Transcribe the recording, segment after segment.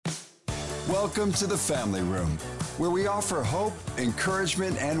Welcome to the Family Room, where we offer hope,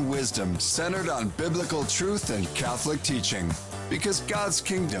 encouragement, and wisdom centered on biblical truth and Catholic teaching, because God's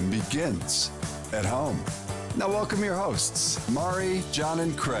kingdom begins at home. Now welcome your hosts, Mari, John,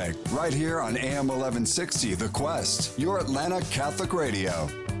 and Craig, right here on AM 1160 The Quest, your Atlanta Catholic radio.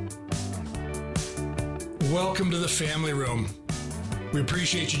 Welcome to the Family Room. We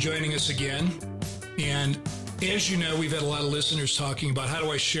appreciate you joining us again. And as you know, we've had a lot of listeners talking about how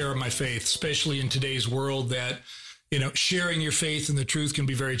do I share my faith, especially in today's world that, sharing your faith and the truth can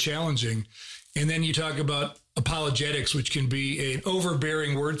be very challenging. And then you talk about apologetics, which can be an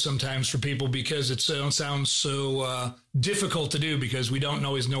overbearing word sometimes for people because it sounds so difficult to do because we don't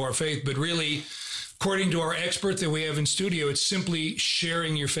always know our faith. But really, according to our expert that we have in studio, it's simply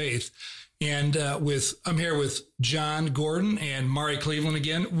sharing your faith. And I'm here with John Gordon and Mari Cleveland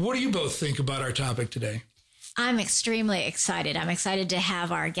again. What do you both think about our topic today? I'm extremely excited. I'm excited to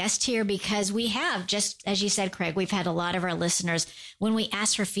have our guest here because we have, just as you said, Craig, we've had a lot of our listeners. When we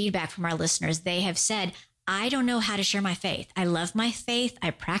ask for feedback from our listeners, they have said, I don't know how to share my faith. I love my faith.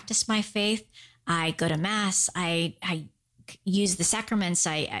 I practice my faith. I go to Mass. I use the sacraments.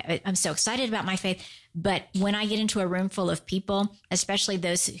 I'm so excited about my faith. But when I get into a room full of people, especially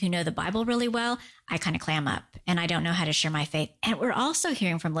those who know the Bible really well, I kind of clam up and I don't know how to share my faith. And we're also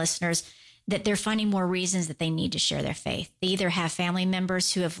hearing from listeners that they're finding more reasons that they need to share their faith. They either have family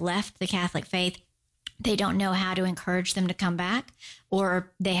members who have left the Catholic faith, they don't know how to encourage them to come back,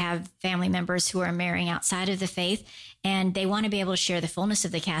 or they have family members who are marrying outside of the faith, and they want to be able to share the fullness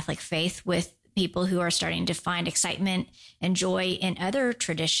of the Catholic faith with people who are starting to find excitement and joy in other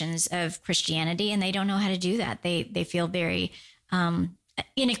traditions of Christianity, and they don't know how to do that. They feel very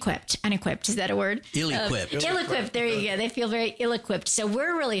unequipped. Is that a word? Ill-equipped. Ill-equipped. There you go. They feel very ill-equipped. So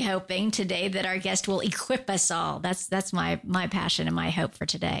we're really hoping today that our guest will equip us all. That's my passion and my hope for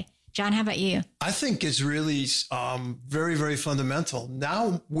today. John, how about you? I think it's really very, very fundamental.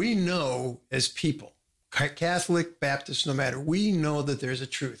 Now we know as people, Catholic, Baptist, no matter, we know that there's a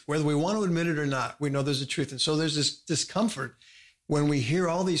truth. Whether we want to admit it or not, we know there's a truth. And so there's this discomfort when we hear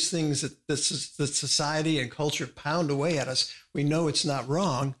all these things that the society and culture pound away at us. We know it's not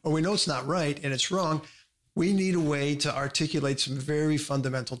wrong, or we know it's not right and it's wrong. We need a way to articulate some very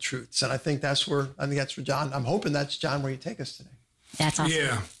fundamental truths. And I think that's where John, I'm hoping that's, John, where you take us today. That's awesome.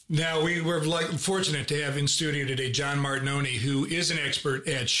 Yeah. Now, we were fortunate to have in studio today John Martignoni, who is an expert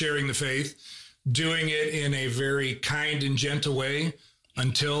at sharing the faith, doing it in a very kind and gentle way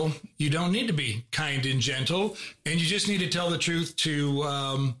until you don't need to be kind and gentle, and you just need to tell the truth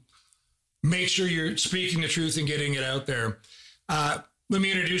to make sure you're speaking the truth and getting it out there. Let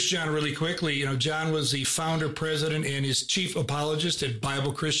me introduce John really quickly. John was the founder, president, and is chief apologist at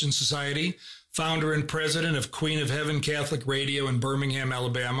Bible Christian Society, founder and president of Queen of Heaven Catholic Radio in Birmingham,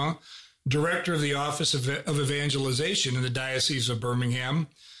 Alabama, director of the Office of Evangelization in the Diocese of Birmingham,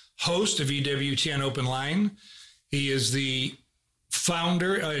 host of EWTN Open Line. He is the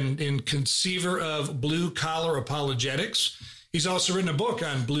founder and conceiver of Blue Collar Apologetics. He's also written a book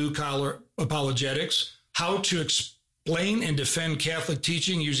on Blue Collar Apologetics, How to Explain and Defend Catholic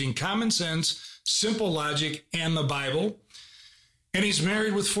Teaching Using Common Sense, Simple Logic, and the Bible. And he's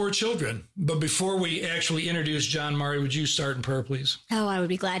married with 4 children. But before we actually introduce John, Mari, would you start in prayer, please? Oh, I would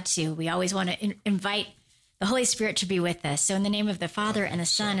be glad to. We always want to invite the Holy Spirit to be with us. So in the name of the Father and the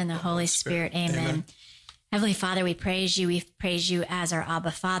Son and the Holy Spirit, amen. Heavenly Father, we praise you. We praise you as our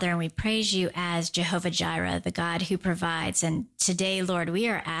Abba Father, and we praise you as Jehovah Jireh, the God who provides. And today, Lord, we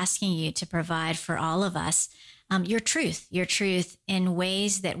are asking you to provide for all of us your truth in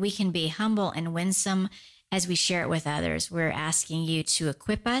ways that we can be humble and winsome as we share it with others. We're asking you to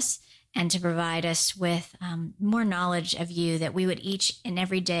equip us and to provide us with more knowledge of you, that we would each and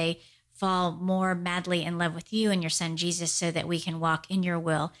every day fall more madly in love with you and your Son, Jesus, so that we can walk in your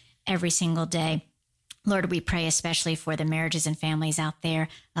will every single day. Lord, we pray especially for the marriages and families out there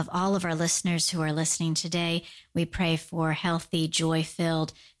of all of our listeners who are listening today. We pray for healthy,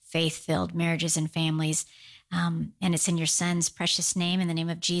 joy-filled, faith-filled marriages and families. And it's in your Son's precious name, in the name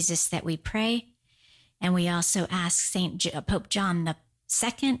of Jesus, that we pray. And we also ask Pope John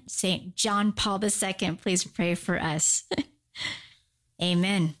II, St. John Paul II, please pray for us.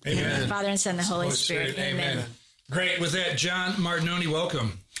 Amen. Amen. Father and Son, the Holy Spirit. Amen. Great. With that, John Martignoni,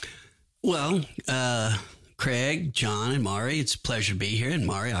 welcome. Well, Craig, John, and Mari, it's a pleasure to be here. And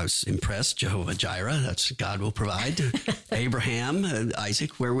Mari, I was impressed. Jehovah Jireh, that's God will provide. Abraham,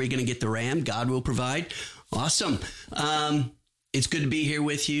 Isaac, where are we going to get the ram? God will provide. Awesome. It's good to be here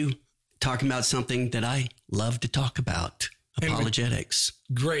with you, talking about something that I love to talk about, apologetics.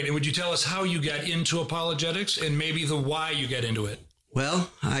 Great. And would you tell us how you got into apologetics and maybe the why you got into it? Well,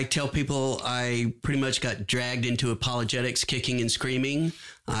 I tell people I pretty much got dragged into apologetics, kicking and screaming.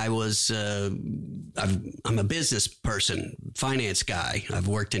 I'm a business person, finance guy. I've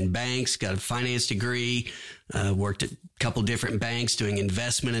worked in banks, got a finance degree, worked at a couple different banks doing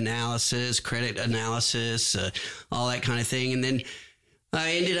investment analysis, credit analysis, all that kind of thing. And then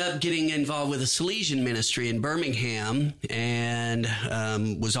I ended up getting involved with a Salesian ministry in Birmingham and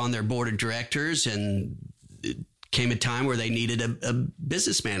was on their board of directors, and it came a time where they needed a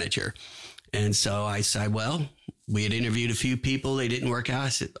business manager. And so I said, well, we had interviewed a few people. They didn't work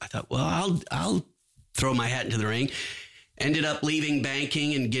out. I thought, well, I'll throw my hat into the ring. Ended up leaving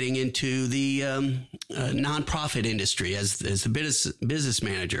banking and getting into the nonprofit industry as the business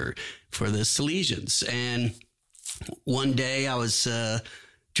manager for the Salesians. And one day I was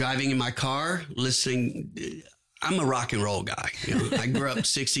driving in my car listening. I'm a rock and roll guy. You know, I grew up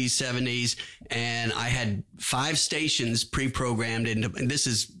 60s, 70s, and I had 5 stations pre-programmed into, and this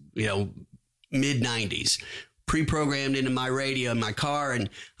is, mid 90s, pre-programmed into my radio in my car. And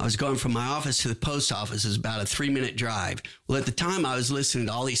I was going from my office to the post office. It was about a 3-minute drive. Well, at the time I was listening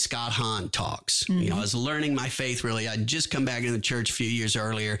to all these Scott Hahn talks. Mm-hmm. I was learning my faith really. I'd just come back into the church a few years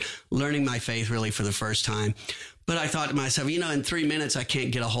earlier, learning my faith really for the first time. But I thought to myself, in 3 minutes, I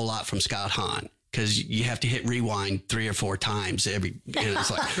can't get a whole lot from Scott Hahn, because you have to hit rewind 3 or 4 times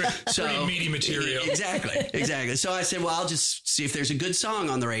it's like, so pretty meaty material. Exactly. So I said, well, I'll just see if there's a good song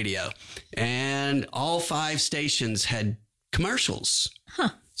on the radio. And all 5 stations had commercials. Huh.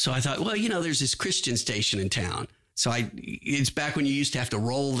 So I thought, well, there's this Christian station in town. So it's back when you used to have to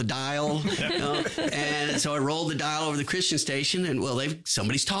roll the dial, and so I rolled the dial over the Christian station, and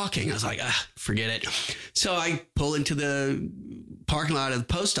somebody's talking. I was like, forget it. So I pull into the parking lot of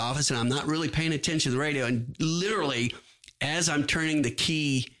the post office, and I'm not really paying attention to the radio. And literally, as I'm turning the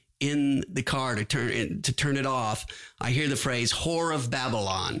key in the car to turn it off, I hear the phrase "Whore of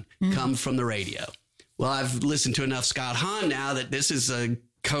Babylon" come from the radio. Well, I've listened to enough Scott Hahn now that this is a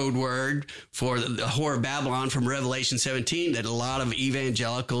code word for the Whore of Babylon from Revelation 17 that a lot of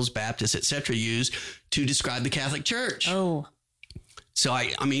evangelicals, Baptists, etc. use to describe the Catholic Church. Oh. So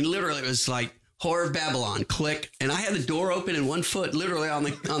I mean, literally it was like Whore of Babylon, click. And I had the door open and 1 foot literally on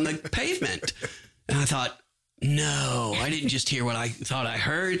the pavement. And I thought, no, I didn't just hear what I thought I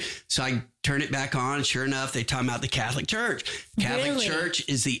heard. So I turned it back on. Sure enough, they talk about the Catholic Church. Catholic Church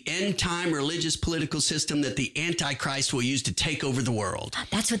is the end time religious political system that the Antichrist will use to take over the world.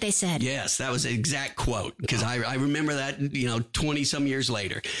 That's what they said. Yes, that was an exact quote, because I remember that, 20 some years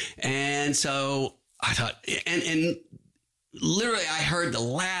later. And so I thought, and literally I heard the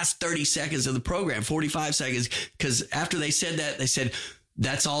last 30 seconds of the program, 45 seconds, because after they said that, they said,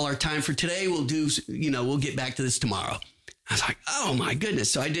 that's all our time for today. We'll get back to this tomorrow. I was like, oh my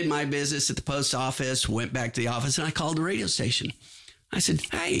goodness. So I did my business at the post office, went back to the office, and I called the radio station. I said,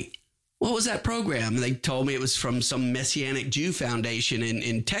 hey, what was that program? And they told me it was from some Messianic Jew foundation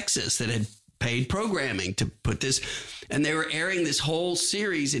in Texas that had paid programming to put this. And they were airing this whole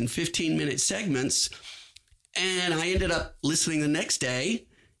series in 15-minute segments. And I ended up listening the next day,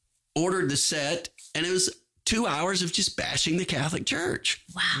 ordered the set, and it was 2 hours of just bashing the Catholic Church.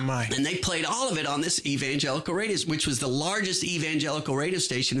 Wow. And they played all of it on this evangelical radio, which was the largest evangelical radio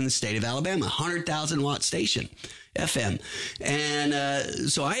station in the state of Alabama, 100,000 watt station, FM. And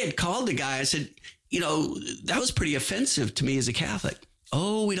so I had called the guy. I said, that was pretty offensive to me as a Catholic.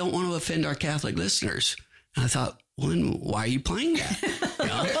 Oh, we don't want to offend our Catholic listeners. And I thought, well, then why are you playing that?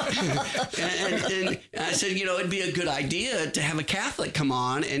 And I said, it'd be a good idea to have a Catholic come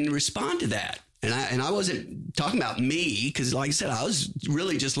on and respond to that. And I wasn't talking about me, because like I said, I was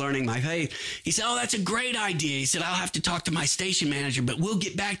really just learning my faith. He said, oh, that's a great idea. He said, I'll have to talk to my station manager, but we'll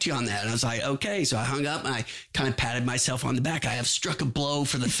get back to you on that. And I was like, okay. So I hung up and I kind of patted myself on the back. I have struck a blow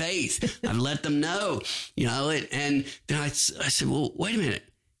for the faith. I've let them know, and then I said, well, wait a minute.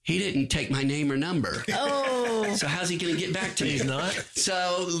 He didn't take my name or number. Oh. So how's he going to get back to me? He's not.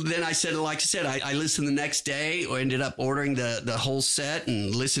 So then I said, like I said, I listened the next day, or ended up ordering the whole set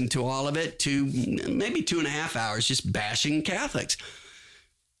and listened to all of it, to maybe 2.5 hours just bashing Catholics.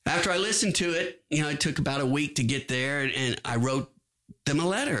 After I listened to it, it took about a week to get there, and I wrote them a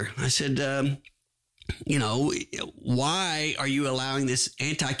letter. I said, why are you allowing this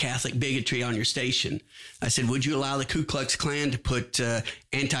anti-Catholic bigotry on your station? I said, would you allow the Ku Klux Klan to put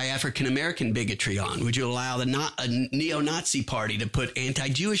anti-African American bigotry on? Would you allow the neo-Nazi party to put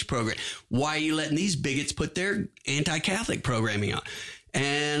anti-Jewish program? Why are you letting these bigots put their anti-Catholic programming on?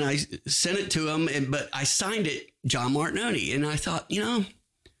 And I sent it to them, but I signed it John Martignoni. And I thought,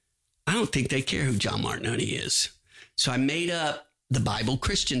 I don't think they care who John Martignoni is. So I made up the Bible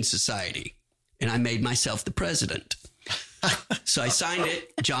Christian Society. And I made myself the president. So I signed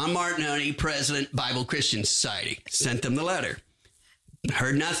it, John Martignoni, President, Bible Christian Society. Sent them the letter.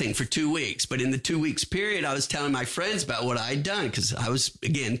 Heard nothing for 2 weeks. But in the 2 weeks period, I was telling my friends about what I had done because I was,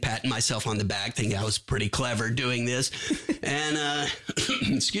 again, patting myself on the back, thinking I was pretty clever doing this. And,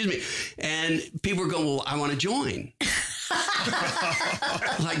 excuse me. And people were going, well, I want to join.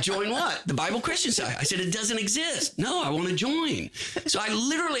 Like, join what? The Bible Christian Society. I said, it doesn't exist. No, I want to join. So I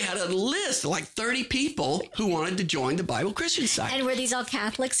literally had a list of like 30 people who wanted to join the Bible Christian Society. And were these all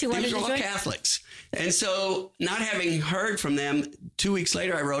Catholics who wanted to join? These were all Catholics. And so not having heard from them, 2 weeks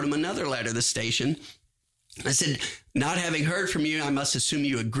later, I wrote them another letter, the station. I said, not having heard from you, I must assume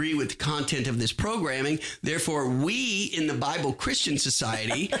you agree with the content of this programming. Therefore, we in the Bible Christian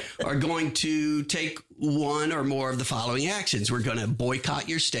Society are going to take one or more of the following actions. We're going to boycott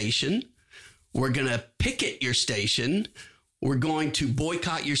your station. We're going to picket your station. We're going to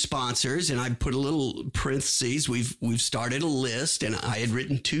boycott your sponsors. And I put a little parentheses. We've started a list, and I had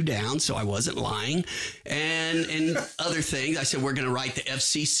written 2 down, so I wasn't lying. And other things. I said, we're going to write the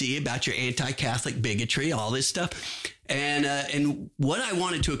FCC about your anti-Catholic bigotry, all this stuff. And what I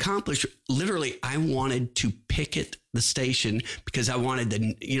wanted to accomplish, literally, I wanted to picket the station because I wanted to,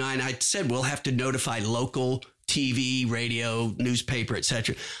 and I said, we'll have to notify local TV, radio, newspaper,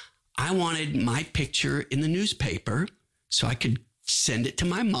 etc. I wanted my picture in the newspaper so I could send it to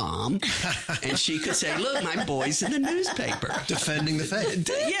my mom and she could say, look, my boy's in the newspaper. Defending the faith.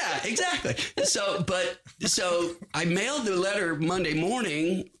 Yeah, exactly. So I mailed the letter Monday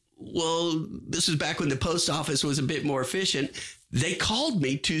morning. Well, this was back when the post office was a bit more efficient. They called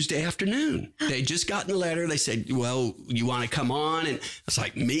me Tuesday afternoon. They just gotten the letter. They said, well, you want to come on? And I was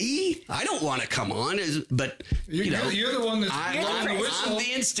like, me? I don't want to come on. But, you're the one that's blowing the whistle. I'm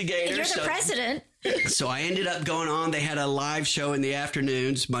the instigator. You're the president. So I ended up going on. They had a live show in the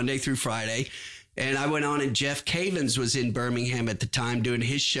afternoons, Monday through Friday. And I went on, and Jeff Cavins was in Birmingham at the time doing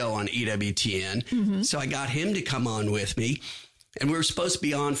his show on EWTN. Mm-hmm. So I got him to come on with me. And we were supposed to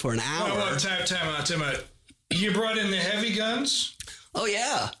be on for an hour. Well, time out. You brought in the heavy guns? Oh,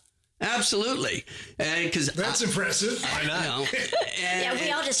 yeah. Absolutely. That's impressive. I know.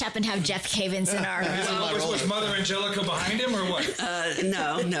 We all just happen to have Jeff Cavins in our... Was Mother Angelica behind him or what?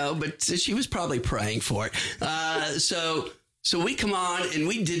 No, but she was probably praying for it. So we come on, and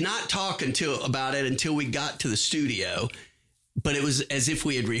we did not talk about it until we got to the studio. But it was as if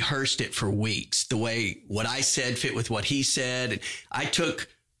we had rehearsed it for weeks. The way what I said fit with what he said. And I took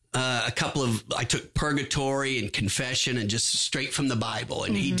I took Purgatory and Confession and just straight from the Bible.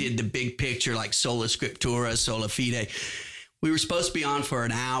 And he did the big picture like Sola Scriptura, Sola Fide. We were supposed to be on for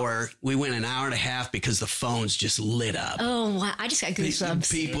an hour. We went an hour and a half because the phones just lit up. Oh, wow. I just got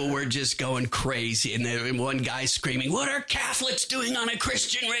goosebumps. People were just going crazy. And one guy screaming, what are Catholics doing on a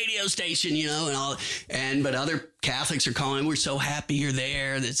Christian radio station? But other Catholics are calling, we're so happy you're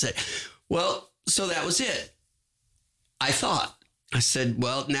there. So that was it. I said,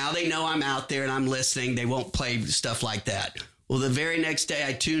 well, now they know I'm out there and I'm listening. They won't play stuff like that. Well, the very next day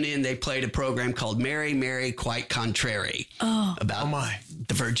I tune in, they played a program called Mary, Mary, Quite Contrary. About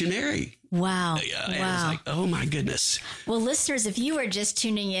the Virgin Mary. Wow. And I was like, oh my goodness. Well, listeners, if you are just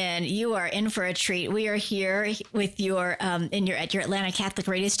tuning in, you are in for a treat. We are here with your at your Atlanta Catholic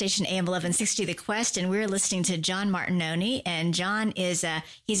radio station, AM 1160 The Quest, and we're listening to John Martignoni. And John is an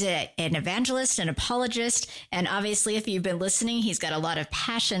evangelist, an apologist, and obviously, if you've been listening, he's got a lot of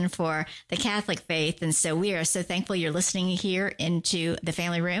passion for the Catholic faith. And so we are so thankful you're listening here into the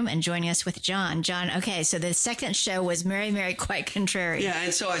family room and joining us with John. John, okay, so the second show was Mary, Mary, Quite Contrary. Yeah,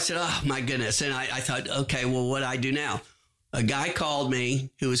 and so I said, oh my goodness. And I thought, okay, well, what do I do now? A guy called me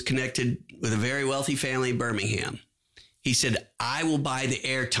who was connected with a very wealthy family in Birmingham. He said, I will buy the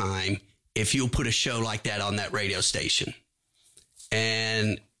airtime if you'll put a show like that on that radio station.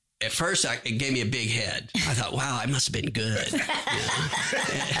 And at first, it gave me a big head. I thought, wow, I must have been good.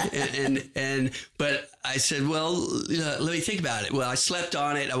 But I said, well, let me think about it. Well, I slept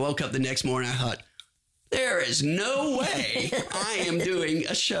on it. I woke up the next morning. I thought, there is no way I am doing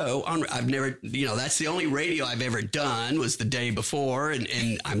a show on. I've never, that's the only radio I've ever done was the day before.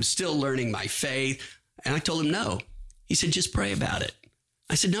 And I'm still learning my faith. And I told him no. He said, just pray about it.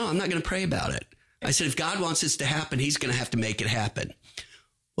 I said, no, I'm not going to pray about it. I said, if God wants this to happen, he's going to have to make it happen.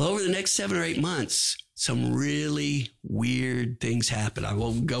 Well, over the next 7 or 8 months, some really weird things happened. I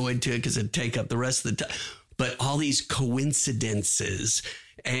won't go into it because it'd take up the rest of the time. But all these coincidences.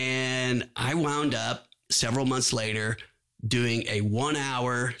 And I wound up several months later doing a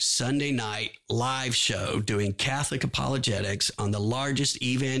 1-hour Sunday night live show doing Catholic apologetics on the largest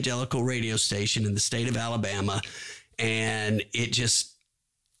evangelical radio station in the state of Alabama. And it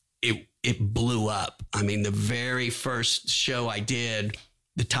it blew up. I mean, the very first show I did,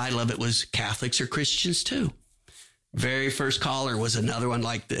 the title of it was Catholics Are Christians Too. Very first caller was another one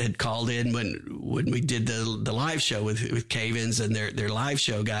like that had called in when we did the live show with Cave-Ins and their live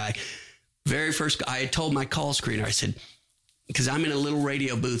show guy. Very first, I had told my call screener, I said, because I'm in a little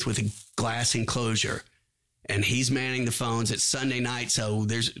radio booth with a glass enclosure and he's manning the phones. It's Sunday night, so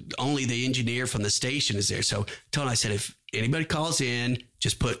there's only the engineer from the station is there. So I told him, I said, if anybody calls in,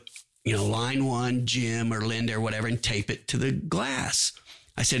 just put, line 1, Jim or Linda or whatever, and tape it to the glass.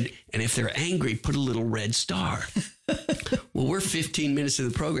 I said, and if they're angry, put a little red star. Well, we're 15 minutes into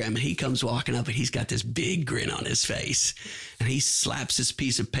the program, and he comes walking up, and he's got this big grin on his face. And he slaps this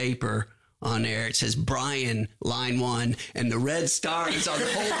piece of paper on there. It says, Brian, line 1, and the red star is on the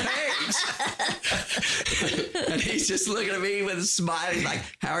whole page. And he's just looking at me with a smile. He's like,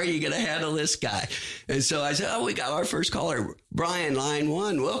 how are you going to handle this guy? And so I said, we got our first caller. Brian, line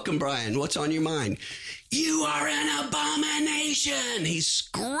 1. Welcome, Brian. What's on your mind? You are an abomination. He's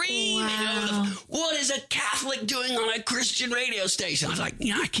screaming. Wow. What is a Catholic doing on a Christian radio station? I was like,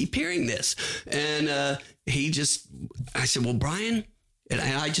 I keep hearing this. And I said, well, Brian, and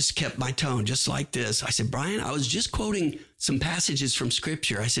I just kept my tone just like this. I said, Brian, I was just quoting some passages from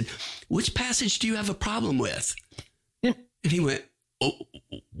Scripture. I said, which passage do you have a problem with? And he went, oh,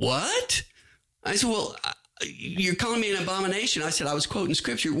 what? I said, well, you're calling me an abomination. I said, I was quoting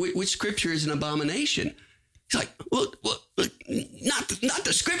Scripture. Which Scripture is an abomination? He's like, well, not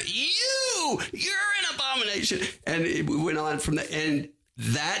the Scripture. You're an abomination. And we went on from the end.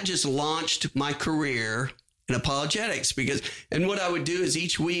 That just launched my career in apologetics and what I would do is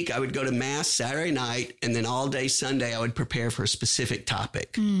each week I would go to Mass Saturday night, and then all day Sunday I would prepare for a specific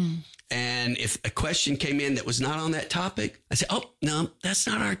topic. And if a question came in that was not on that topic, I said, oh, no, that's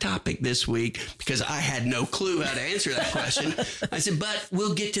not our topic this week, because I had no clue how to answer that question. I said, but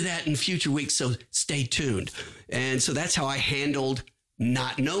we'll get to that in future weeks, so stay tuned. And so that's how I handled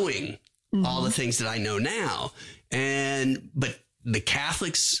not knowing all the things that I know now. But the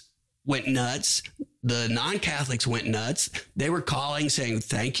Catholics went nuts. The non-Catholics went nuts. They were calling saying,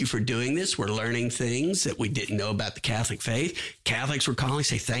 thank you for doing this. We're learning things that we didn't know about the Catholic faith. Catholics were calling,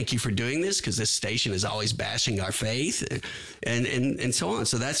 say, thank you for doing this, because this station is always bashing our faith, and so on.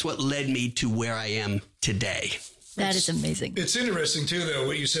 So that's what led me to where I am today. That is amazing. It's interesting, too, though.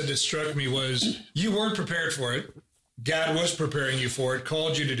 What you said that struck me was you weren't prepared for it. God was preparing you for it,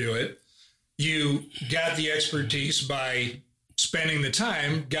 called you to do it. You got the expertise by spending the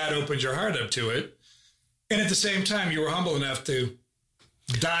time. God opened your heart up to it. And at the same time, you were humble enough to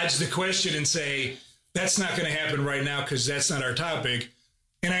dodge the question and say, that's not going to happen right now because that's not our topic.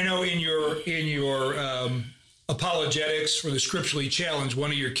 And I know in your apologetics for the scripturally challenged,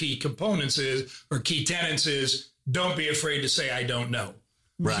 one of your key components key tenets is, don't be afraid to say, I don't know.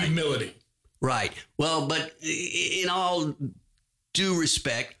 Right. Humility. Right. Well, but in all due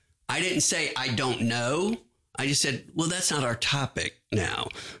respect, I didn't say I don't know. I just said, well, that's not our topic now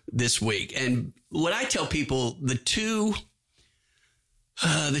this week. And what I tell people, the two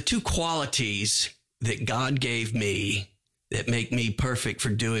qualities that God gave me that make me perfect for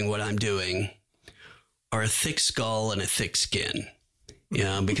doing what I'm doing are a thick skull and a thick skin.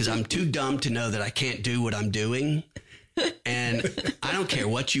 Because I'm too dumb to know that I can't do what I'm doing. And I don't care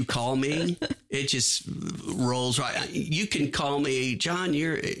what you call me. It just rolls right. You can call me, John,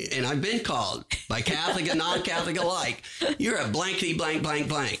 and I've been called by Catholic and non-Catholic alike, you're a blankety blank, blank,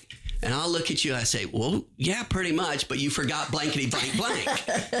 blank. And I'll look at you and I say, well, yeah, pretty much, but you forgot blankety blank, blank,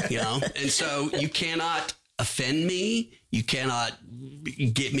 And so you cannot offend me. You cannot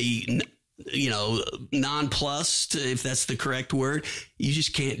get me, nonplussed, if that's the correct word. You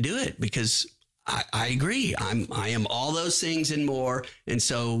just can't do it, because I agree. I am all those things and more. And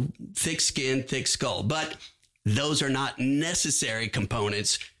so thick skin, thick skull. But those are not necessary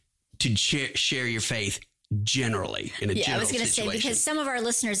components to share your faith generally in a general situation. I was going to say, because some of our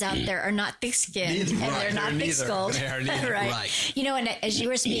listeners out there are not thick-skinned and they're not thick-skulled. Right. And as you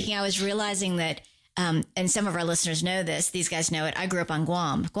were speaking, I was realizing that, and some of our listeners know this, these guys know it, I grew up on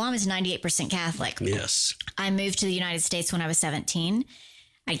Guam. Guam is 98% Catholic. Yes. I moved to the United States when I was 17.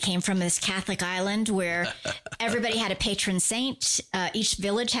 I came from this Catholic island where everybody had a patron saint. Each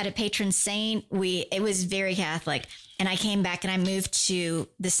village had a patron saint. It was very Catholic. And I came back and I moved to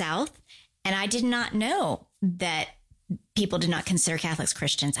the South, and I did not know that people did not consider Catholics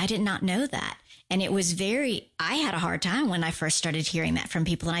Christians. I did not know that. And it was I had a hard time when I first started hearing that from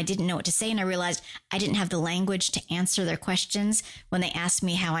people, and I didn't know what to say. And I realized I didn't have the language to answer their questions when they asked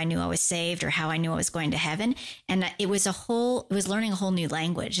me how I knew I was saved or how I knew I was going to heaven. And it was learning a whole new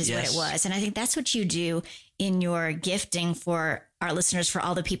language is what it was. And I think that's what you do in your gifting for our listeners, for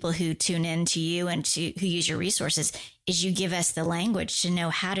all the people who tune in to you and who use your resources, is you give us the language to know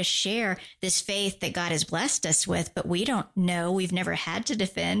how to share this faith that God has blessed us with, but we don't know. We've never had to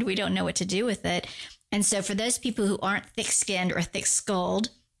defend. We don't know what to do with it. And so for those people who aren't thick-skinned or thick-skulled,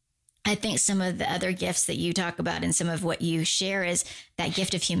 I think some of the other gifts that you talk about and some of what you share is that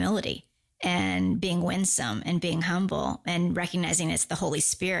gift of humility and being winsome and being humble and recognizing it's the Holy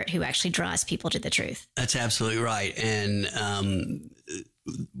Spirit who actually draws people to the truth. That's absolutely right. And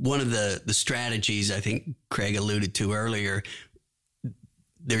one of the strategies I think Craig alluded to earlier,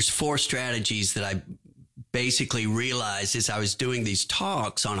 there's 4 strategies that I basically realized as I was doing these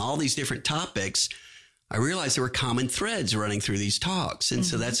talks on all these different topics. I realized there were common threads running through these talks. And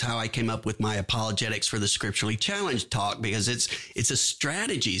so that's how I came up with my apologetics for the scripturally challenged talk, because it's a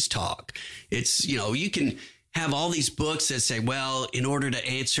strategies talk. It's, you can have all these books that say, well, in order to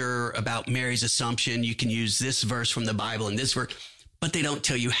answer about Mary's assumption, you can use this verse from the Bible and this verse, but they don't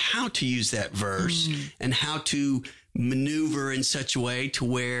tell you how to use that verse and how to maneuver in such a way to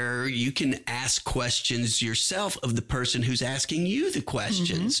where you can ask questions yourself of the person who's asking you the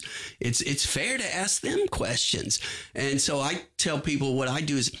questions. It's fair to ask them questions. And so I tell people what I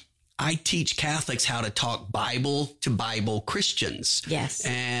do is I teach Catholics how to talk Bible to Bible Christians. Yes.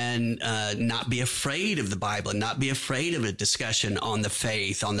 And not be afraid of the Bible and not be afraid of a discussion on the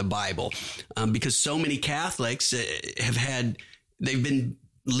faith, on the Bible. Because so many Catholics they've been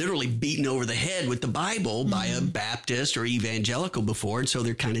literally beaten over the head with the Bible by a Baptist or evangelical before. And so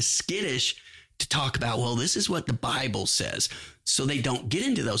they're kind of skittish to talk about, well, this is what the Bible says. So they don't get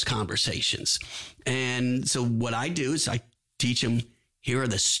into those conversations. And so what I do is I teach them, here are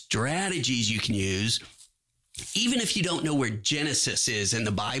the strategies you can use. Even if you don't know where Genesis is in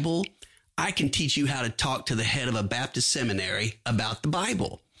the Bible, I can teach you how to talk to the head of a Baptist seminary about the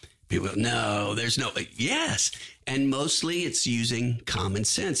Bible. People go, no, there's no, yes. And mostly it's using common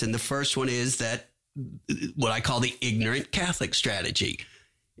sense. And the first one is that what I call the ignorant Catholic strategy.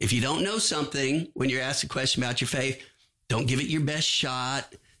 If you don't know something, when you're asked a question about your faith, don't give it your best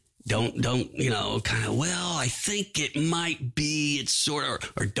shot. Don't, well, I think it might be, it's sort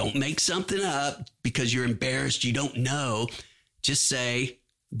of, or don't make something up because you're embarrassed. You don't know. Just say,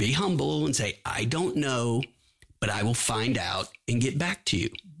 be humble and say, I don't know, but I will find out and get back to you.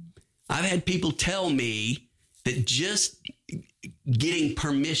 I've had people tell me that just getting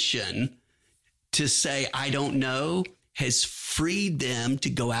permission to say, I don't know, has freed them to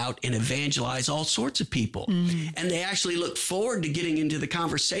go out and evangelize all sorts of people. And they actually look forward to getting into the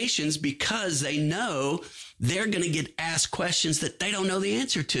conversations because they know they're going to get asked questions that they don't know the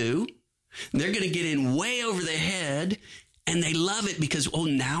answer to. They're going to get in way over their head. And they love it because,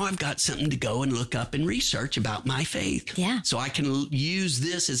 now I've got something to go and look up and research about my faith. Yeah. So I can use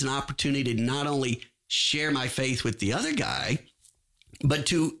this as an opportunity to not only share my faith with the other guy, but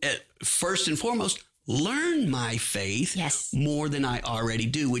to, first and foremost, learn my faith more than I already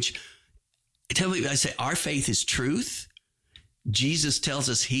do, which I say our faith is truth. Jesus tells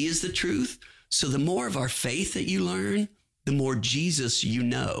us he is the truth. So the more of our faith that you learn, the more Jesus you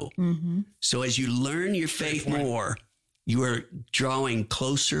know. So as you learn your faith more, you are drawing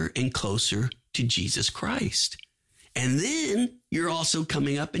closer and closer to Jesus Christ. And then you're also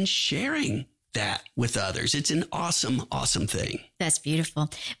coming up and sharing that with others. It's an awesome, awesome thing. That's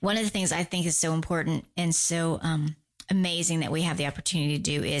beautiful. One of the things I think is so important and so amazing that we have the opportunity to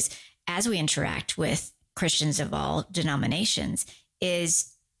do is, as we interact with Christians of all denominations,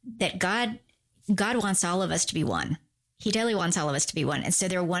 is that God wants all of us to be one. He totally wants all of us to be one. And so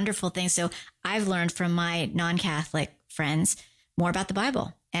there are wonderful things. So I've learned from my non-Catholic friends more about the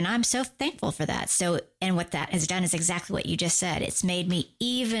Bible. And I'm so thankful for that. So, and what that has done is exactly what you just said. It's made me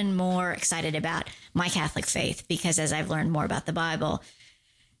even more excited about my Catholic faith, because as I've learned more about the Bible,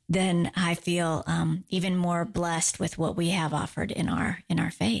 then I feel even more blessed with what we have offered in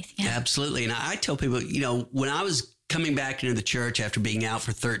our faith. Yeah. Absolutely. And I tell people, when I was coming back into the church after being out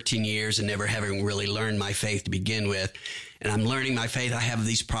for 13 years and never having really learned my faith to begin with, and I'm learning my faith, I have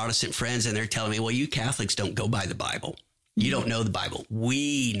these Protestant friends and they're telling me, well, you Catholics don't go by the Bible. You don't know the Bible.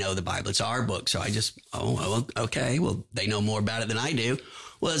 We know the Bible. It's our book. So I just, okay. Well, they know more about it than I do.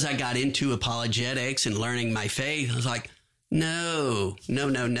 Well, as I got into apologetics and learning my faith, I was like, no.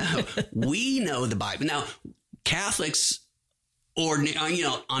 We know the Bible. Now, Catholics, on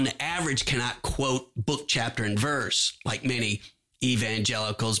the average, cannot quote book, chapter, and verse like many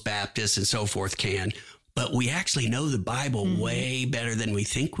evangelicals, Baptists, and so forth can. But we actually know the Bible way better than we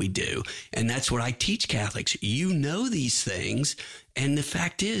think we do. And that's what I teach Catholics. You know these things. And the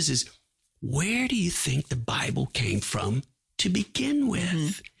fact is where do you think the Bible came from to begin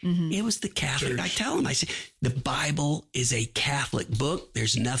with. It was the Catholic. Church. I tell them, I say, the Bible is a Catholic book.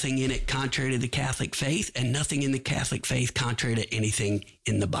 There's nothing in it contrary to the Catholic faith, and nothing in the Catholic faith contrary to anything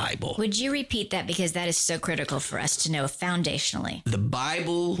in the Bible. Would you repeat that? Because that is so critical for us to know foundationally. The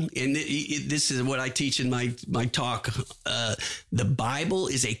Bible, and this is what I teach in my talk, the Bible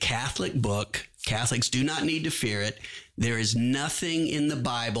is a Catholic book. Catholics do not need to fear it. There is nothing in the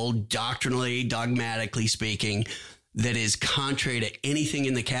Bible, doctrinally, dogmatically speaking, that is contrary to anything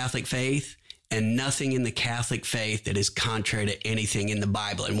in the Catholic faith, and nothing in the Catholic faith that is contrary to anything in the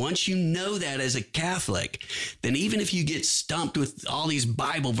Bible. And once you know that as a Catholic, then even if you get stumped with all these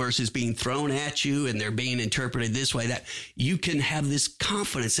Bible verses being thrown at you and they're being interpreted this way, that you can have this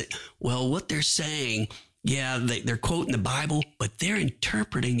confidence that, well, what they're saying, yeah, they're quoting the Bible, but they're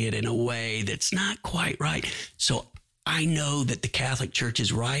interpreting it in a way that's not quite right. So I know that the Catholic Church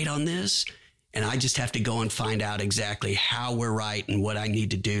is right on this, and I just have to go and find out exactly how we're right and what I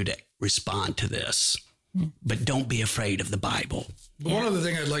need to do to respond to this. But don't be afraid of the Bible. But one other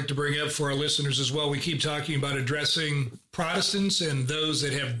thing I'd like to bring up for our listeners as well, we keep talking about addressing Protestants and those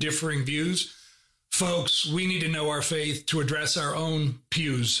that have differing views. Folks, we need to know our faith to address our own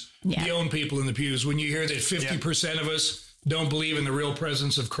pews, the own people in the pews. When you hear that 50% of us don't believe in the real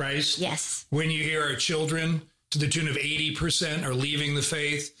presence of Christ, Yes. when you hear our children to the tune of 80% are leaving the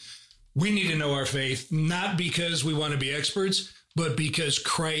faith, we need to know our faith, not because we want to be experts, but because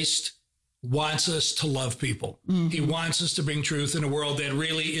Christ wants us to love people. He wants us to bring truth in a world that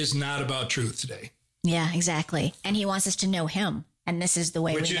really is not about truth today. Yeah, exactly. And he wants us to know him. And this is the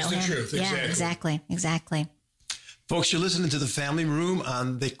way Which we know is the him. truth, Yeah, exactly. Folks, you're listening to The Family Room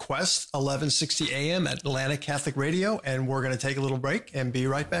on The Quest, 1160 AM at Atlanta Catholic Radio, and we're going to take a little break and be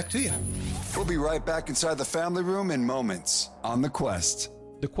right back to you. We'll be right back inside the family room in moments on The Quest.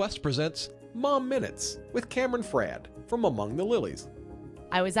 The Quest presents Mom Minutes with Cameron Fradd from Among the Lilies.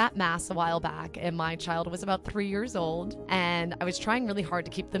 I was at Mass a while back, and my child was about 3 years old, and I was trying really hard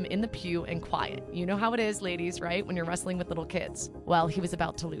to keep them in the pew and quiet. You know how it is, ladies, right? When you're wrestling with little kids. Well, he was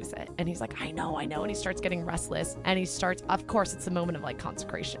about to lose it, and he's like, I know, and he starts getting restless, and he starts, of course, it's a moment of like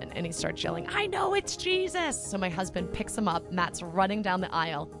consecration, and he starts yelling, I know it's Jesus! So my husband picks him up, Matt's running down the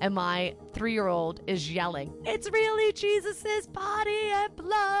aisle, and my 3-year-old is yelling, it's really Jesus's body and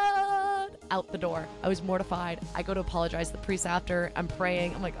blood! Out the door. I was mortified. I go to apologize to the priest after. I'm praying.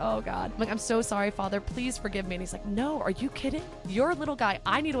 I'm like, oh God. I'm like, I'm so sorry, Father. Please forgive me. And he's like, no, are you kidding? You're a little guy.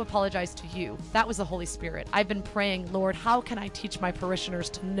 I need to apologize to you. That was the Holy Spirit. I've been praying, Lord, how can I teach my parishioners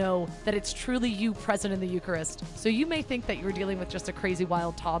to know that it's truly you present in the Eucharist? So you may think that you're dealing with just a crazy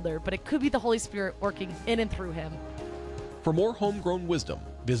wild toddler, but it could be the Holy Spirit working in and through him. For more homegrown wisdom,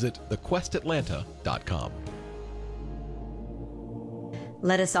 visit thequestatlanta.com.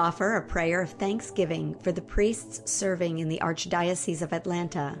 Let us offer a prayer of thanksgiving for the priests serving in the Archdiocese of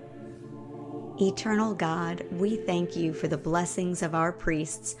Atlanta. Eternal God, we thank you for the blessings of our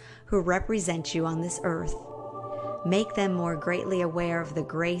priests who represent you on this earth. Make them more greatly aware of the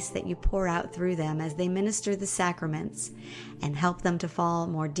grace that you pour out through them as they minister the sacraments, and help them to fall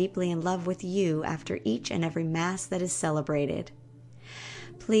more deeply in love with you after each and every Mass that is celebrated.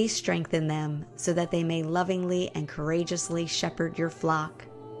 Please strengthen them so that they may lovingly and courageously shepherd your flock.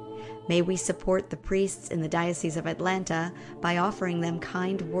 May we support the priests in the Diocese of Atlanta by offering them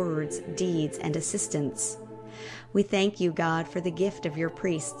kind words, deeds, and assistance. We thank you, God, for the gift of your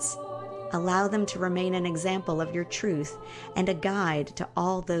priests. Allow them to remain an example of your truth and a guide to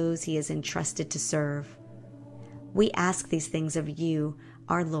all those he has entrusted to serve. We ask these things of you,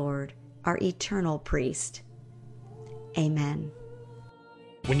 our Lord, our eternal priest. Amen.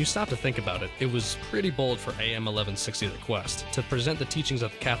 When you stop to think about it, it was pretty bold for AM 1160 The Quest to present the teachings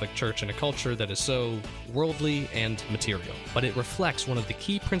of the Catholic Church in a culture that is so worldly and material. But it reflects one of the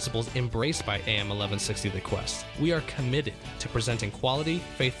key principles embraced by AM 1160 The Quest. We are committed to presenting quality,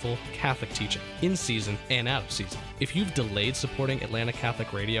 faithful Catholic teaching, in season and out of season. If you've delayed supporting Atlanta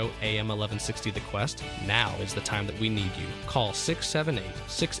Catholic Radio AM 1160 The Quest, now is the time that we need you. Call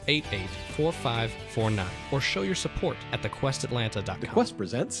 678-688-4549 or show your support at thequestatlanta.com. The Quest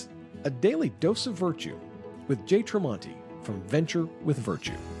presents A Daily Dose of Virtue with Jay Tremonti from Venture with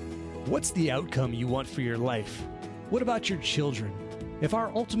Virtue. What's the outcome you want for your life? What about your children? If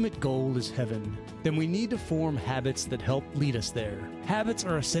our ultimate goal is heaven, then we need to form habits that help lead us there. Habits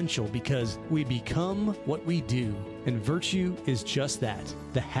are essential because we become what we do, and virtue is just that,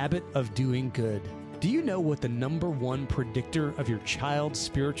 the habit of doing good. Do you know what the #1 predictor of your child's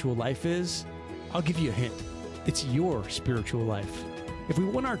spiritual life is? I'll give you a hint. It's your spiritual life. If we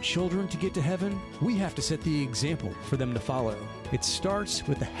want our children to get to heaven, we have to set the example for them to follow. It starts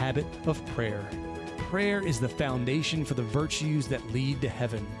with the habit of prayer. prayer is the foundation for the virtues that lead to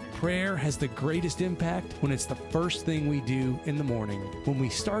heaven. Prayer has the greatest impact when it's the first thing we do in the morning. When we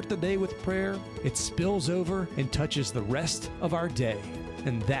start the day with prayer, it spills over and touches the rest of our day.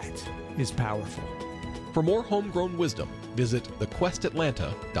 And that is powerful. For more homegrown wisdom, visit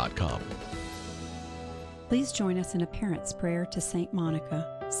thequestatlanta.com. Please join us in a parent's prayer to St.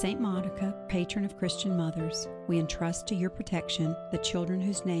 Monica. St. Monica, patron of Christian mothers, we entrust to your protection the children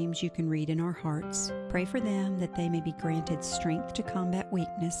whose names you can read in our hearts. Pray for them that they may be granted strength to combat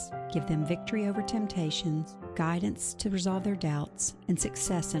weakness, give them victory over temptations, guidance to resolve their doubts, and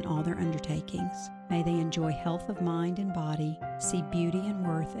success in all their undertakings. May they enjoy health of mind and body, see beauty and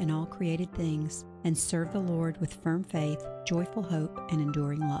worth in all created things, and serve the Lord with firm faith, joyful hope, and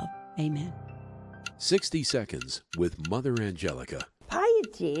enduring love. Amen. 60 Seconds with Mother Angelica.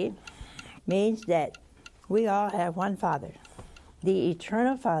 Piety means that we all have one Father. The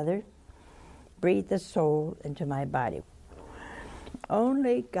eternal Father breathed the soul into my body.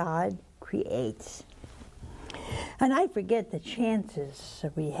 Only God creates. And I forget the chances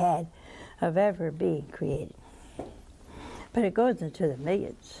that we had of ever being created. But it goes into the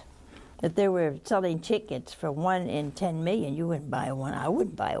millions. If they were selling tickets for 1 in 10 million, you wouldn't buy one. I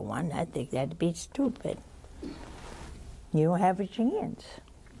wouldn't buy one. I think that'd be stupid. You don't have a chance.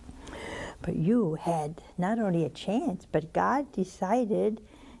 But you had not only a chance, but God decided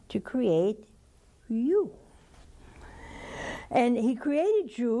to create you. And He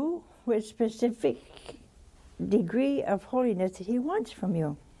created you with a specific degree of holiness that He wants from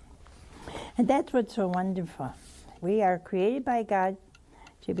you. And that's what's so wonderful. We are created by God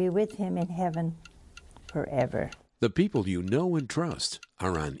to be with Him in heaven forever. The people you know and trust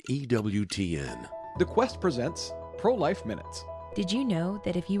are on EWTN. The Quest presents Pro-Life Minutes. Did you know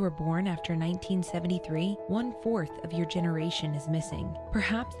that if you were born after 1973, 1/4 of your generation is missing?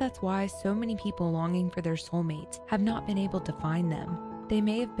 Perhaps that's why so many people longing for their soulmates have not been able to find them. They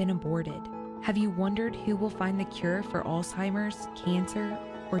may have been aborted. Have you wondered who will find the cure for Alzheimer's, cancer,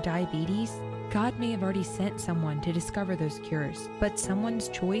 or diabetes? God may have already sent someone to discover those cures, but someone's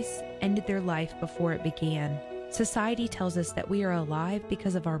choice ended their life before it began. Society tells us that we are alive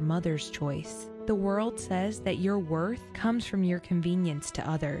because of our mother's choice. The world says that your worth comes from your convenience to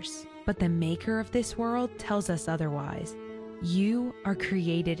others, but the maker of this world tells us otherwise. You are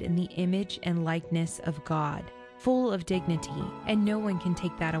created in the image and likeness of God, full of dignity, and no one can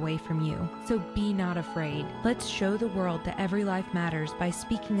take that away from you. So be not afraid. Let's show the world that every life matters by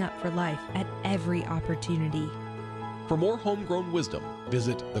speaking up for life at every opportunity. For more homegrown wisdom,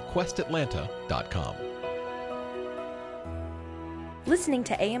 visit thequestatlanta.com. Listening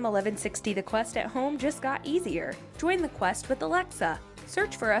to AM 1160 The Quest at home just got easier. Join the Quest with Alexa.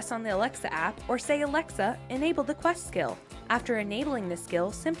 Search for us on the Alexa app or say, Alexa, enable the Quest skill. After enabling the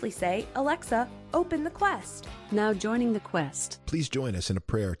skill, simply say, Alexa, open the Quest. Now joining the Quest. Please join us in a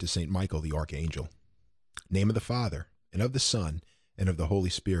prayer to St. Michael the Archangel. Name of the Father, and of the Son, and of the Holy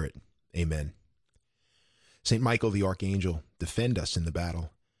Spirit. Amen. St. Michael the Archangel, defend us in the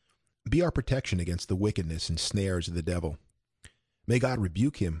battle. Be our protection against the wickedness and snares of the devil. May God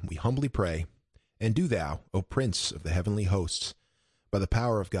rebuke him, we humbly pray. And do thou, O Prince of the heavenly hosts, by the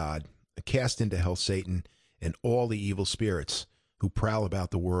power of God, cast into hell Satan and all the evil spirits who prowl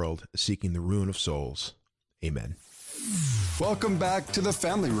about the world seeking the ruin of souls. Amen. Welcome back to the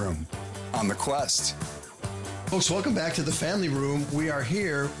Family Room on The Quest. Folks, welcome back to the Family Room. We are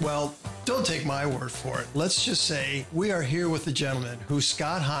here, well, don't take my word for it. Let's just say we are here with a gentleman who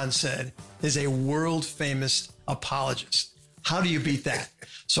Scott Hahn said is a world-famous apologist. How do you beat that?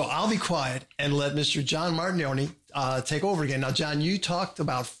 So I'll be quiet and let Mr. John Martignoni take over again. Now, John, you talked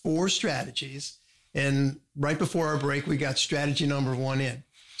about 4 strategies, and right before our break, we got strategy number 1 in.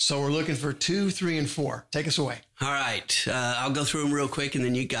 So we're looking for 2, 3, and 4. Take us away. All right. I'll go through them real quick, and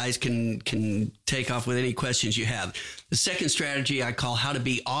then you guys can take off with any questions you have. The second strategy I call how to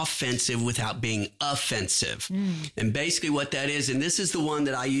be offensive without being offensive. And basically what that is, and this is the one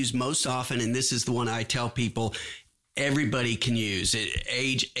that I use most often, and this is the one I tell people everybody can use at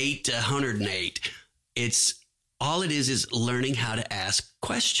age 8 to 108. All it is learning how to ask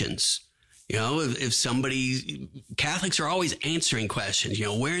questions. You know, if somebody, Catholics are always answering questions. You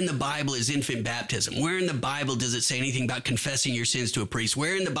know, where in the Bible is infant baptism? Where in the Bible does it say anything about confessing your sins to a priest?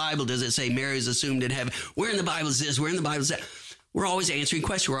 Where in the Bible does it say Mary is assumed in heaven? Where in the Bible is this? Where in the Bible is that? We're always answering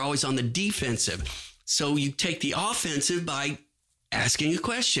questions. We're always on the defensive. So you take the offensive by asking a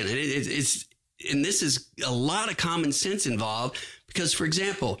question. And and this is a lot of common sense involved because, for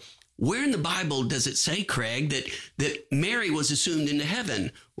example, where in the Bible does it say, Craig, that Mary was assumed into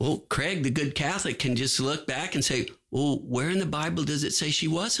heaven? Well, Craig, the good Catholic, can just look back and say, well, where in the Bible does it say she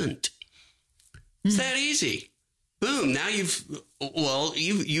wasn't? It's that easy. Boom. Now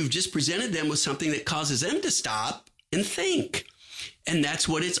you've just presented them with something that causes them to stop and think. And that's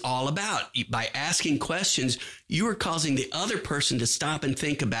what it's all about. By asking questions, you are causing the other person to stop and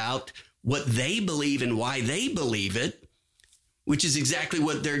think about what they believe and why they believe it, which is exactly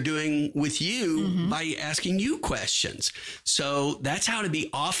what they're doing with you by asking you questions. So that's how to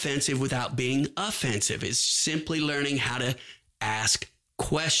be offensive without being offensive, is simply learning how to ask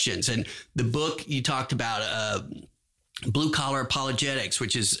questions. And the book you talked about, Blue Collar Apologetics,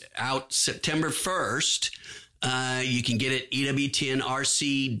 which is out September 1st. You can get it at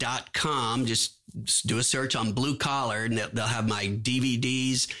EWTNRC.com. Just do a search on Blue Collar, and they'll have my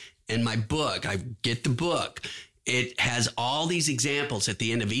DVDs and my book. I get the book. It has all these examples at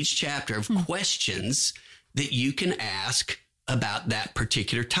the end of each chapter of questions that you can ask about that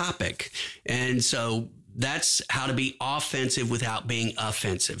particular topic. And so that's how to be offensive without being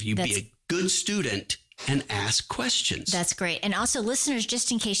offensive. You be a good student and ask questions. That's great. And also, listeners,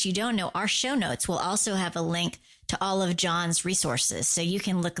 just in case you don't know, our show notes will also have a link to all of John's resources. So you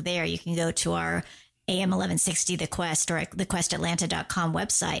can look there. You can go to our AM 1160 The Quest or thequestatlanta.com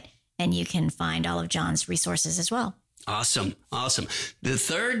website, and you can find all of John's resources as well. Awesome. Awesome. The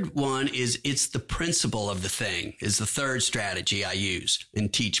third one is it's the principle of the thing is the third strategy I use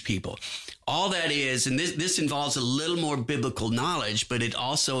and teach people. All that is, and this involves a little more biblical knowledge, but it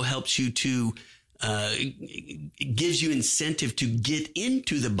also helps you to it gives you incentive to get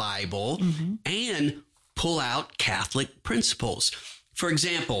into the Bible and pull out Catholic principles. For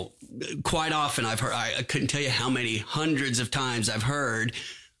example, quite often I've heard, I couldn't tell you how many hundreds of times I've heard,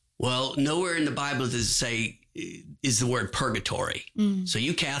 well, nowhere in the Bible does it say is the word purgatory. So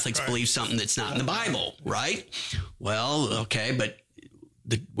you Catholics believe something that's not in the Bible, right? Well, okay, but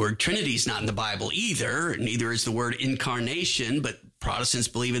the word Trinity is not in the Bible either. Neither is the word incarnation, but Protestants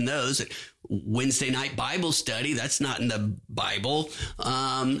believe in those. Wednesday night Bible study, that's not in the Bible.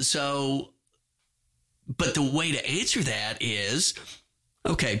 But the way to answer that is,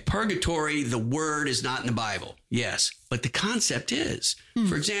 okay, purgatory, the word is not in the Bible. Yes, but the concept is.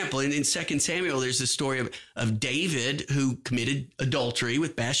 For example, in 2 Samuel, there's the story of David who committed adultery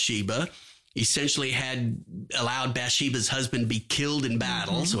with Bathsheba. He essentially had allowed Bathsheba's husband be killed in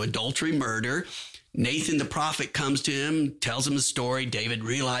battle, so adultery, murder. Nathan the prophet comes to him, tells him the story. David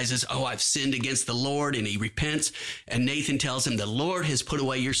realizes, oh, I've sinned against the Lord, and he repents. And Nathan tells him, the Lord has put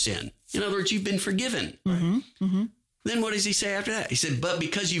away your sin. In other words, you've been forgiven. Then what does he say after that? He said, but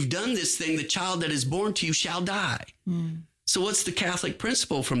because you've done this thing, the child that is born to you shall die. So what's the Catholic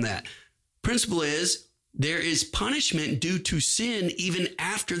principle from that? Principle is there is punishment due to sin even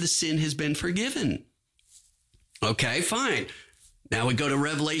after the sin has been forgiven. Okay, fine. Now we go to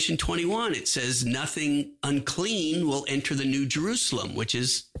Revelation 21. It says nothing unclean will enter the New Jerusalem, which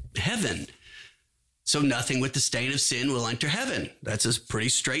is heaven. So nothing with the stain of sin will enter heaven. That's a pretty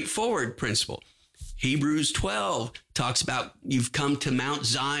straightforward principle. Hebrews 12 talks about you've come to Mount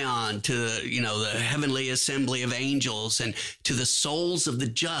Zion, to the heavenly assembly of angels, and to the souls of the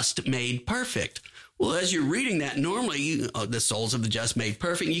just made perfect. Well, as you're reading that, normally the souls of the just made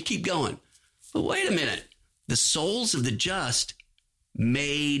perfect, and you keep going. But wait a minute. The souls of the just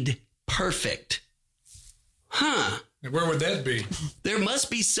made perfect. Where would that be? There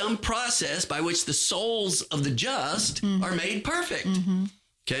must be some process by which the souls of the just are made perfect.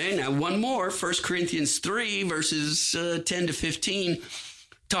 Okay, now one more. 1 Corinthians 3, verses 10 to 15,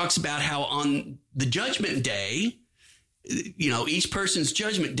 talks about how on the judgment day, each person's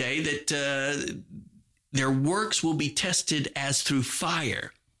judgment day, that their works will be tested as through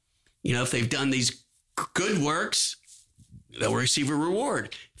fire. If they've done these good works, they'll receive a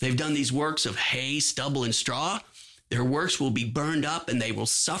reward. If they've done these works of hay, stubble, and straw, their works will be burned up and they will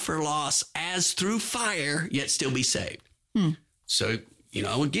suffer loss as through fire, yet still be saved. So,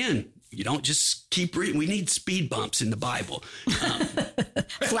 again, you don't just keep reading. We need speed bumps in the Bible.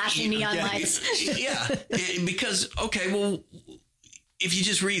 Flashing neon lights. Yeah, because, okay, well, if you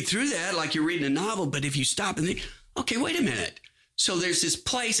just read through that like you're reading a novel, but if you stop and think, okay, wait a minute. So there's this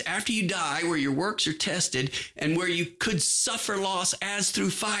place after you die where your works are tested and where you could suffer loss as through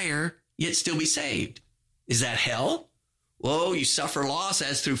fire, yet still be saved. Is that hell? Well, you suffer loss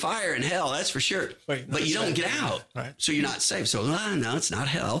as through fire in hell, that's for sure. But you don't get out, so you're not saved. So, no, it's not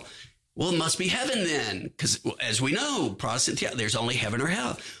hell. Well, it must be heaven then, because as we know, Protestant, there's only heaven or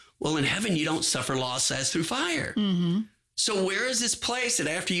hell. Well, in heaven, you don't suffer loss as through fire. So where is this place that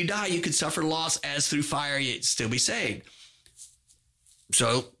after you die, you could suffer loss as through fire, yet still be saved?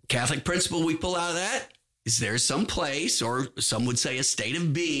 So Catholic principle we pull out of that is there's some place, or some would say a state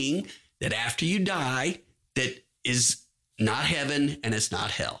of being, that after you die, that is not heaven and it's not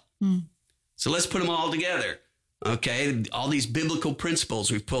hell. So let's put them all together. Okay, all these biblical principles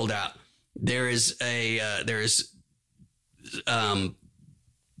we've pulled out. There is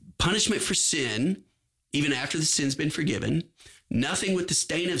punishment for sin, even after the sin's been forgiven. Nothing with the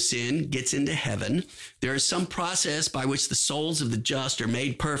stain of sin gets into heaven. There is some process by which the souls of the just are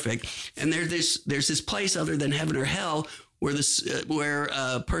made perfect. And there's this place other than heaven or hell where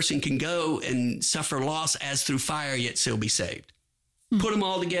a person can go and suffer loss as through fire, yet still be saved. Put them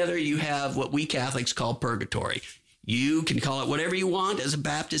all together, you have what we Catholics call purgatory. You can call it whatever you want as a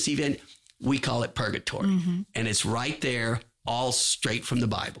Baptist event. We call it purgatory. Mm-hmm. And it's right there, all straight from the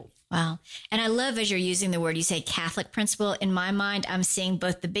Bible. Wow. And I love as you're using the word, you say Catholic principle. In my mind, I'm seeing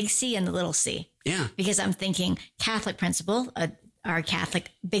both the big C and the little c. Yeah. Because I'm thinking Catholic principle, our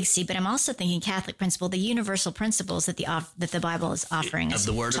Catholic big C, but I'm also thinking Catholic principle, the universal principles that the Bible is offering us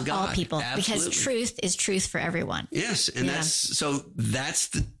of the Word of God. All people. Absolutely. Because truth is truth for everyone. Yes. And that's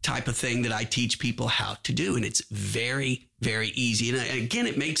the type of thing that I teach people how to do. And it's very, very easy. And again,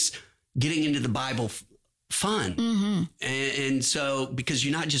 it makes getting into the Bible fun. Mm-hmm. And so, because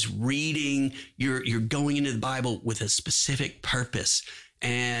you're not just reading, you're going into the Bible with a specific purpose.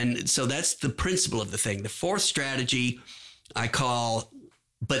 And so that's the principle of the thing. The fourth strategy I call,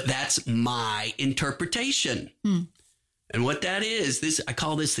 but that's my interpretation. And what that is, I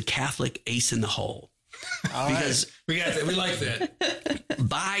call this the Catholic ace in the hole. Because we got that. We like that.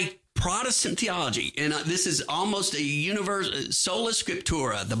 By Protestant theology, and this is almost a universal, sola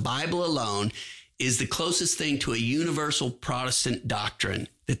scriptura, the Bible alone, is the closest thing to a universal Protestant doctrine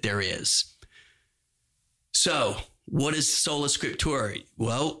that there is. So, what is sola scriptura?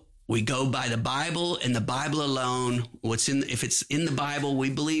 Well, we go by the Bible and the Bible alone. If it's in the Bible, we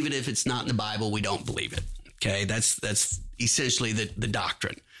believe it. If it's not in the Bible, we don't believe it. Okay, that's essentially the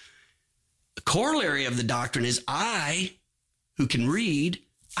doctrine. The corollary of the doctrine is I, who can read,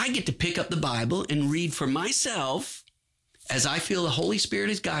 I get to pick up the Bible and read for myself as I feel the Holy Spirit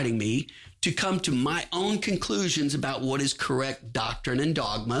is guiding me to come to my own conclusions about what is correct doctrine and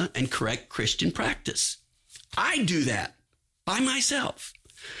dogma and correct Christian practice. I do that by myself.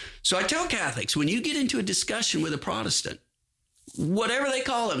 So I tell Catholics, when you get into a discussion with a Protestant, whatever they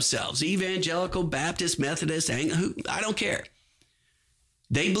call themselves, evangelical, Baptist, Methodist, I don't care.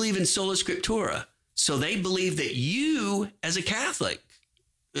 They believe in sola scriptura. So they believe that you, as a Catholic,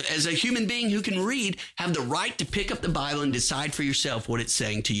 as a human being who can read, have the right to pick up the Bible and decide for yourself what it's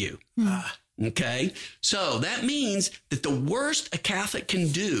saying to you. Okay? So that means that the worst a Catholic can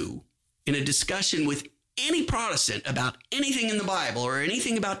do in a discussion with any Protestant about anything in the Bible or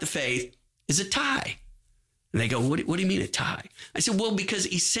anything about the faith is a tie. And they go, what do you mean a tie? I said, well, because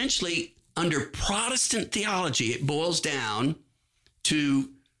essentially under Protestant theology, it boils down to,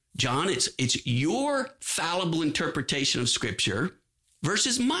 John, it's your fallible interpretation of Scripture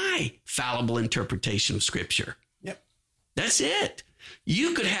versus my fallible interpretation of Scripture. Yep. That's it.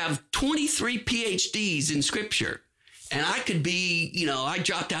 You could have 23 PhDs in Scripture, and I could be, I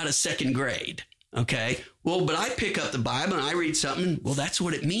dropped out of second grade. Okay. Well, but I pick up the Bible and I read something. Well, that's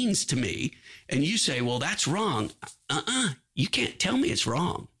what it means to me. And you say, well, that's wrong. You can't tell me it's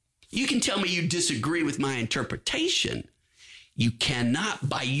wrong. You can tell me you disagree with my interpretation. You cannot,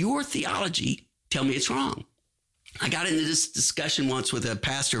 by your theology, tell me it's wrong. I got into this discussion once with a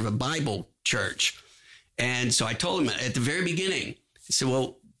pastor of a Bible church. And so I told him at the very beginning, I said,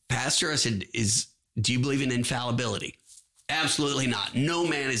 well, Pastor, I said, do you believe in infallibility? Absolutely not. No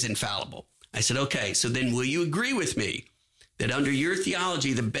man is infallible. I said, okay, so then will you agree with me that under your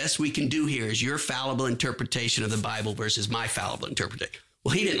theology, the best we can do here is your fallible interpretation of the Bible versus my fallible interpretation?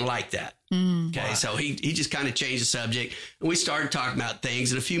 Well, he didn't like that. Okay, wow. So he just kind of changed the subject, and we started talking about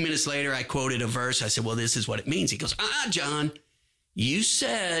things. And a few minutes later, I quoted a verse. I said, well, this is what it means. He goes, John, you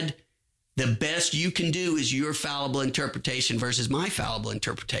said the best you can do is your fallible interpretation versus my fallible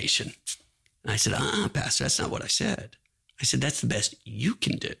interpretation. And I said, Pastor, that's not what I said. I said, that's the best you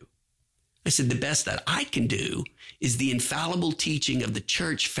can do. I said, the best that I can do is the infallible teaching of the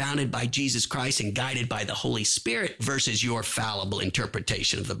church founded by Jesus Christ and guided by the Holy Spirit versus your fallible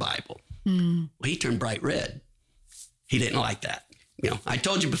interpretation of the Bible. Well, he turned bright red. He didn't like that. I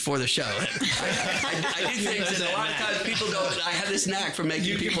told you before the show. I do things that a lot of times people don't. I have this knack for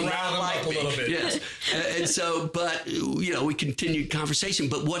making people not like me. A little bit. Yes. And so, but, we continued conversation.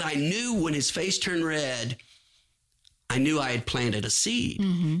 But what I knew when his face turned red, I knew I had planted a seed.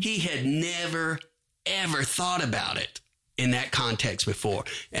 Mm-hmm. He had never, ever thought about it in that context before.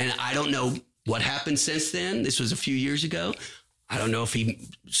 And I don't know what happened since then. This was a few years ago. I don't know if he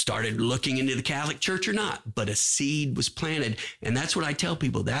started looking into the Catholic Church or not, but a seed was planted. And that's what I tell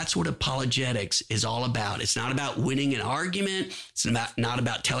people. That's what apologetics is all about. It's not about winning an argument. It's not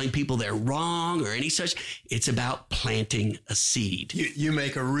about telling people they're wrong or any such. It's about planting a seed. You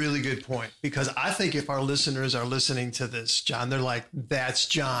make a really good point, because I think if our listeners are listening to this, John, they're like, that's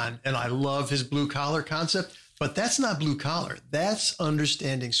John. And I love his blue collar concept, but that's not blue collar. That's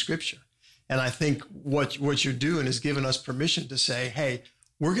understanding Scripture. And I think what you're doing is giving us permission to say, hey,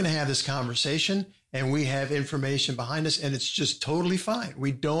 we're going to have this conversation and we have information behind us, and it's just totally fine.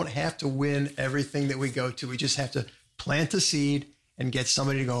 We don't have to win everything that we go to. We just have to plant a seed and get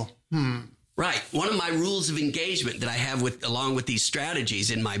somebody to go, Right. One of my rules of engagement that I have along with these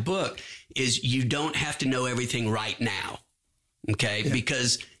strategies in my book is you don't have to know everything right now. Okay. Yeah.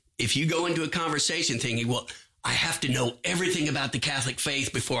 Because if you go into a conversation thinking, well, I have to know everything about the Catholic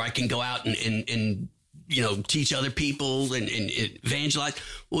faith before I can go out and teach other people and evangelize.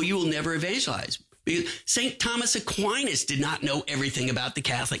 Well, you will never evangelize. St. Thomas Aquinas did not know everything about the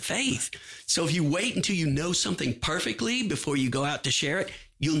Catholic faith. So if you wait until you know something perfectly before you go out to share it,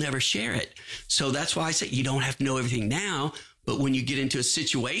 you'll never share it. So that's why I say you don't have to know everything now. But when you get into a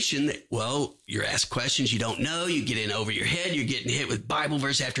situation that, well, you're asked questions you don't know, you get in over your head, you're getting hit with Bible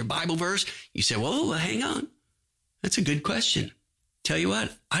verse after Bible verse, you say, well, hang on. That's a good question. Tell you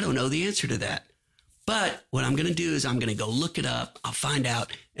what, I don't know the answer to that. But what I'm going to do is I'm going to go look it up. I'll find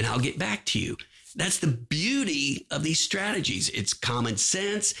out and I'll get back to you. That's the beauty of these strategies. It's common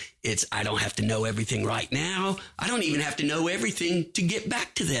sense. I don't have to know everything right now. I don't even have to know everything to get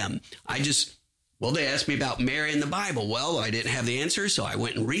back to them. They asked me about Mary in the Bible. Well, I didn't have the answer, so I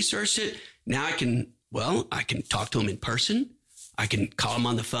went and researched it. Now I can talk to them in person. I can call them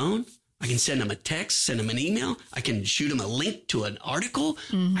on the phone. I can send them a text, send them an email. I can shoot them a link to an article.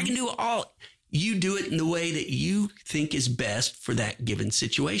 Mm-hmm. I can do all. You do it in the way that you think is best for that given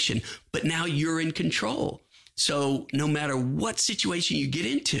situation. But now you're in control. So no matter what situation you get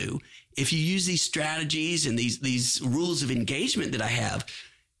into, if you use these strategies and these rules of engagement that I have,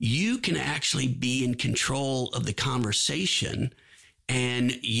 you can actually be in control of the conversation,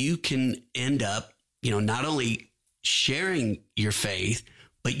 and you can end up, not only sharing your faith,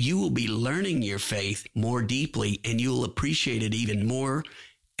 but you will be learning your faith more deeply, and you'll appreciate it even more.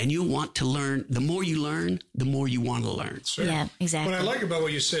 And you'll want to learn. The more you learn, the more you want to learn. Sure. Yeah, exactly. What I like about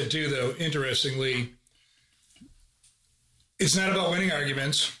what you said too, though, interestingly, it's not about winning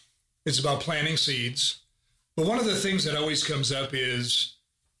arguments. It's about planting seeds. But one of the things that always comes up is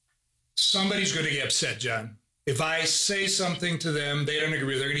somebody's going to get upset, John. If I say something to them, they don't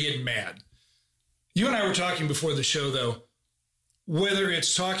agree, they're going to get mad. You and I were talking before the show, though, whether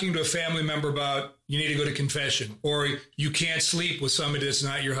it's talking to a family member about you need to go to confession, or you can't sleep with somebody that's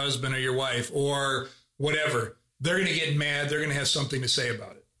not your husband or your wife, or whatever, they're going to get mad. They're going to have something to say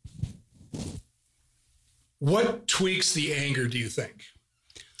about it. What tweaks the anger, do you think?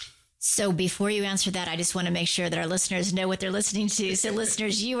 So before you answer that, I just want to make sure that our listeners know what they're listening to. So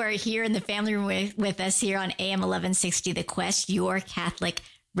listeners, you are here in the family room with us here on AM 1160, The Quest, your Catholic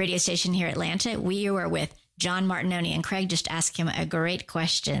radio station here in Atlanta. We are with John Martignoni, and Craig just asked him a great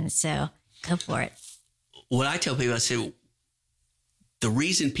question. So go for it. What I tell people, I say, the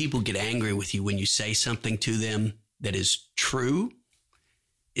reason people get angry with you when you say something to them that is true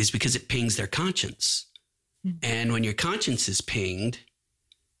is because it pings their conscience. Mm-hmm. And when your conscience is pinged,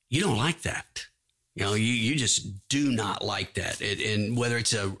 you don't like that. You just do not like that. And whether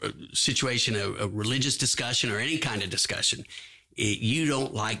it's a situation, a religious discussion or any kind of discussion, you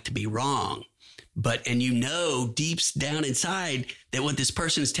don't like to be wrong. And deep down inside that what this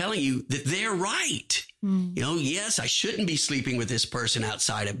person is telling you, that they're right. Mm. Yes, I shouldn't be sleeping with this person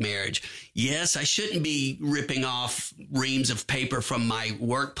outside of marriage. Yes, I shouldn't be ripping off reams of paper from my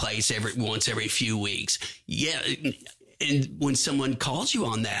workplace every few weeks. Yeah. And when someone calls you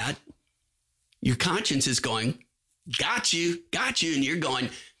on that, your conscience is going, got you. And you're going,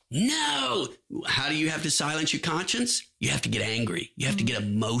 no. How do you have to silence your conscience? You have to get angry. You have to get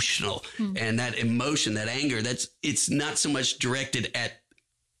emotional. And that emotion, that anger, it's not so much directed at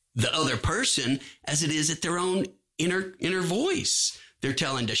the other person as it is at their own inner voice. They're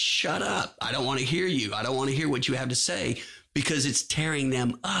telling to shut up. I don't want to hear you. I don't want to hear what you have to say, because it's tearing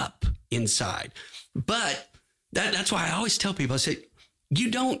them up inside. But that's why I always tell people, I say, you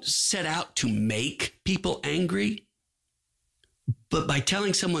don't set out to make people angry. But by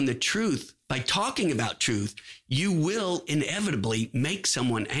telling someone the truth, by talking about truth, you will inevitably make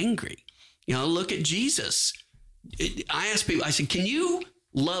someone angry. Look at Jesus. I ask people, I said, can you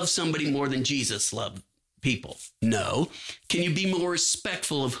love somebody more than Jesus loved people? No. Can you be more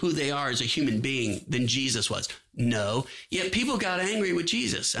respectful of who they are as a human being than Jesus was? No. Yet people got angry with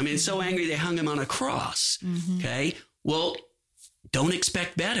Jesus. I mean, it's so angry they hung him on a cross. Okay. Well, don't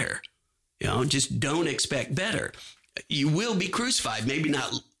expect better. Just don't expect better. You will be crucified, maybe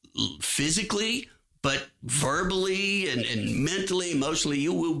not physically, but verbally and mentally, emotionally,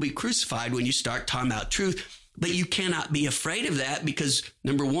 you will be crucified when you start talking about truth. But you cannot be afraid of that because,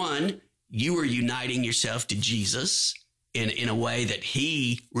 number one, you are uniting yourself to Jesus in a way that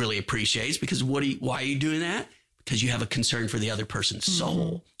he really appreciates. Because why are you doing that? Because you have a concern for the other person's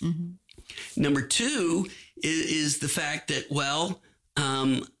soul. Number two is the fact that,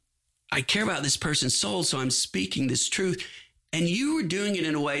 I care about this person's soul, so I'm speaking this truth. And you are doing it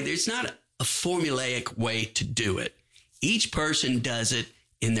in a way, there's not a formulaic way to do it. Each person does it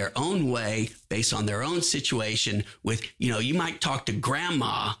in their own way, based on their own situation with, you might talk to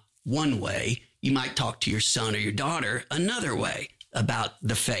grandma one way, you might talk to your son or your daughter another way about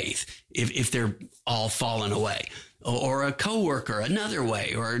the faith, if they're all fallen away, or a coworker another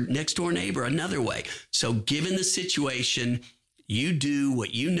way, or next door neighbor another way. So given the situation, you do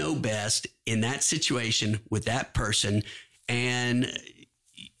what you know best in that situation with that person. And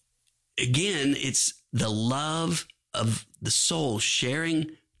again, it's the love of the soul,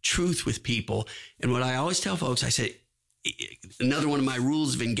 sharing truth with people. And what I always tell folks, I say, another one of my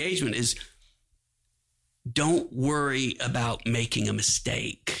rules of engagement is don't worry about making a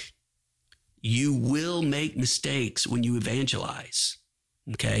mistake. You will make mistakes when you evangelize.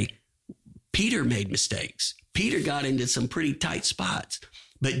 Okay. Peter made mistakes. Peter got into some pretty tight spots,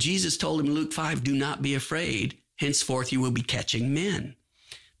 but Jesus told him in Luke 5, do not be afraid. Henceforth, you will be catching men.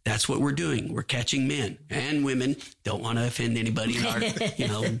 That's what we're doing. We're catching men and women. Don't want to offend anybody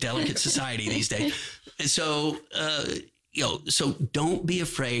in our, delicate society these days. And so, so don't be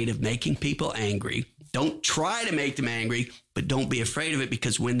afraid of making people angry. Don't try to make them angry, but don't be afraid of it,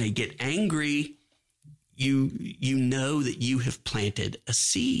 because when they get angry, you know that you have planted a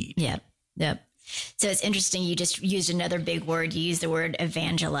seed. Yep. So it's interesting. You just used another big word. You used the word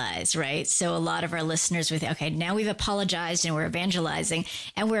evangelize, right? So a lot of our listeners now we've apologized and we're evangelizing,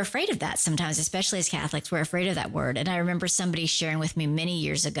 and we're afraid of that sometimes, especially as Catholics, we're afraid of that word. And I remember somebody sharing with me many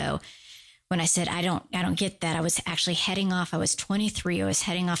years ago when I said, I don't get that. I was actually heading off. I was 23. I was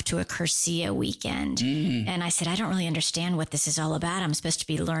heading off to a Curcia weekend. And I said, I don't really understand what this is all about. I'm supposed to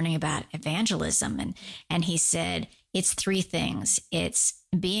be learning about evangelism. And he said, it's three things. It's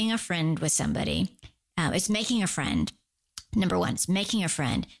being a friend with somebody. It's making a friend. Number one, it's making a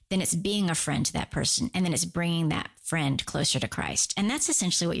friend. Then it's being a friend to that person. And then it's bringing that friend closer to Christ. And that's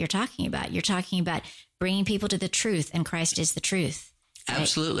essentially what you're talking about. You're talking about bringing people to the truth, and Christ is the truth. Right?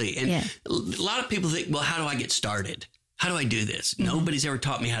 Absolutely. And a lot of people think, well, how do I get started? How do I do this? Nobody's ever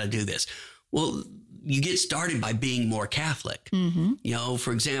taught me how to do this. Well, you get started by being more Catholic.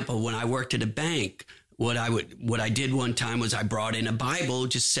 For example, when I worked at a bank, what I did one time was I brought in a Bible,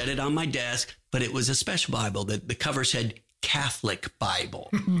 just set it on my desk, but it was a special Bible. The cover said Catholic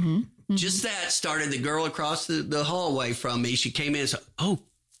Bible. Just that started the girl across the hallway from me. She came in and said, oh,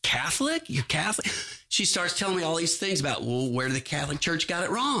 Catholic? You're Catholic? She starts telling me all these things about, where the Catholic Church got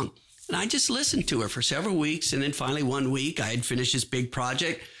it wrong. And I just listened to her for several weeks. And then finally one week I had finished this big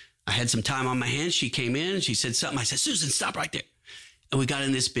project. I had some time on my hands. She came in and she said something. I said, Susan, stop right there. And we got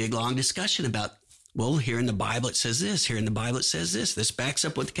in this big, long discussion about, here in the Bible, it says this. Here in the Bible, it says this. This backs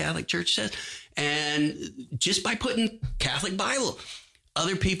up what the Catholic Church says. And just by putting Catholic Bible,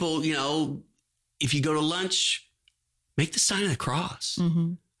 other people, if you go to lunch, make the sign of the cross.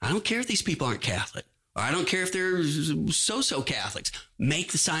 I don't care if these people aren't Catholic, or I don't care if they're so Catholics.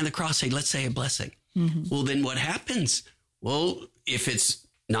 Make the sign of the cross. Say, let's say a blessing. Well, then what happens? Well, if it's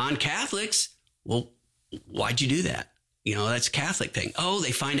non-Catholics, why'd you do that? That's a Catholic thing. Oh,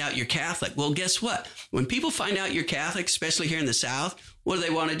 they find out you're Catholic. Well, guess what? When people find out you're Catholic, especially here in the South, what do they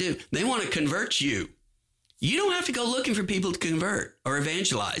want to do? They want to convert you. You don't have to go looking for people to convert or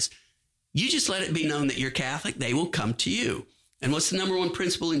evangelize. You just let it be known that you're Catholic. They will come to you. And what's the number one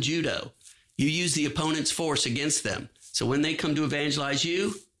principle in judo? You use the opponent's force against them. So when they come to evangelize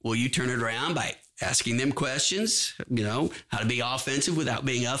you, you turn it around by asking them questions, how to be offensive without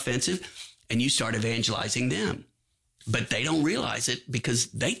being offensive, and you start evangelizing them. But they don't realize it because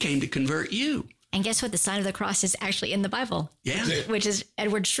they came to convert you. And guess what? The sign of the cross is actually in the Bible. Yeah. Which is,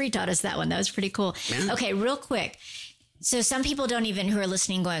 Edward Shree taught us that one. That was pretty cool. Yeah. Okay, real quick. So some people who are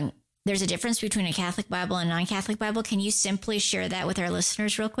listening going, there's a difference between a Catholic Bible and a non-Catholic Bible. Can you simply share that with our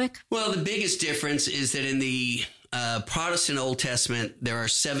listeners real quick? Well, the biggest difference is that in the Protestant Old Testament, there are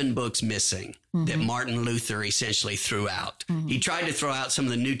 7 books missing that Martin Luther essentially threw out. He tried to throw out some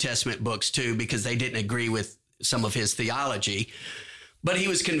of the New Testament books too because they didn't agree with some of his theology. But he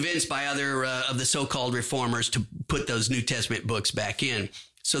was convinced by other of the so-called reformers to put those New Testament books back in.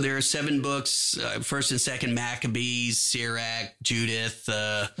 So there are 7 books, 1st and 2nd Maccabees, Sirach, Judith,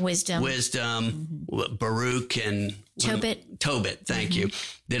 Wisdom, Baruch, and Tobit, thank you,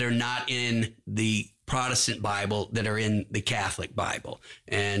 that are not in the Protestant Bible, that are in the Catholic Bible.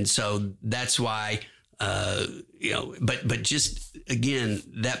 And so that's why, but just again,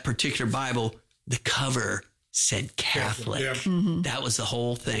 that particular Bible, the cover said Catholic. Yeah. That was the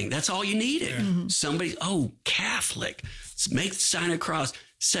whole thing. That's all you needed. Somebody, Catholic, make the sign of the cross.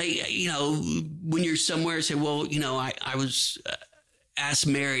 Say, when you're somewhere, say, well, I was asked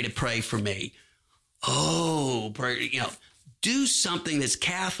Mary to pray for me. Do something that's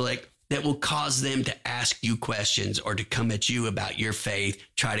Catholic that will cause them to ask you questions or to come at you about your faith,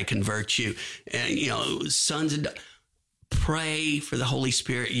 try to convert you. And, sons and pray for the Holy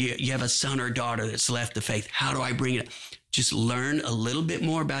Spirit. You have a son or daughter that's left the faith. How do I bring it? Just learn a little bit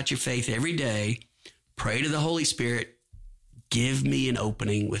more about your faith every day. Pray to the Holy Spirit. Give me an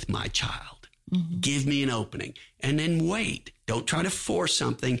opening with my child. Give me an opening. And then wait. Don't try to force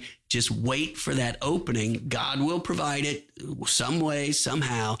something. Just wait for that opening. God will provide it some way,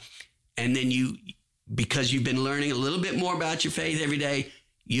 somehow. And then because you've been learning a little bit more about your faith every day,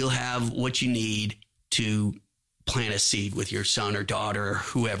 you'll have what you need to plant a seed with your son or daughter or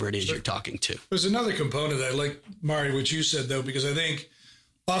whoever it is you're talking to. There's another component I like, Mari, what you said, though, because I think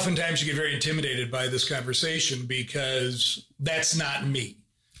oftentimes you get very intimidated by this conversation because that's not me.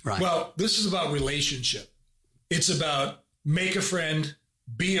 Right. Well, this is about relationship. It's about make a friend,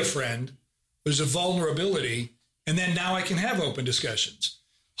 be a friend. There's a vulnerability. And then now I can have open discussions.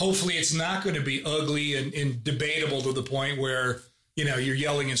 Hopefully it's not going to be ugly and debatable to the point where, you're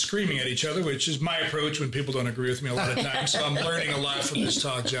yelling and screaming at each other, which is my approach when people don't agree with me a lot of times. So I'm learning a lot from this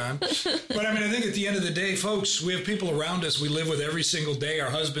talk, John. But I think at the end of the day, folks, we have people around us we live with every single day, our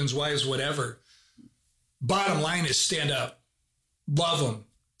husbands, wives, whatever. Bottom line is stand up, love them,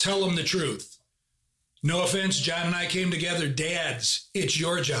 tell them the truth. No offense, John and I came together. Dads, it's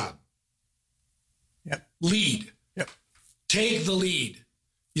your job. Yep. Lead. Yep. Take the lead.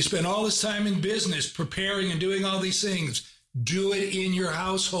 You spend all this time in business preparing and doing all these things. Do it in your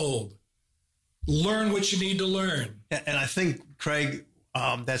household. Learn what you need to learn. And I think, Craig,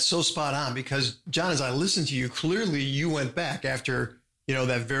 that's so spot on because, John, as I listened to you, clearly you went back after,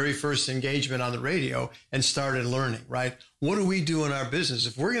 that very first engagement on the radio and started learning, right? What do we do in our business?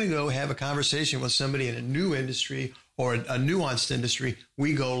 If we're going to go have a conversation with somebody in a new industry or a nuanced industry,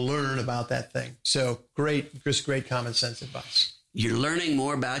 we go learn about that thing. So great common sense advice. You're learning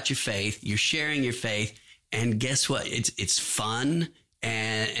more about your faith. You're sharing your faith. And guess what? It's fun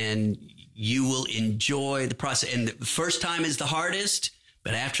and you will enjoy the process. And the first time is the hardest,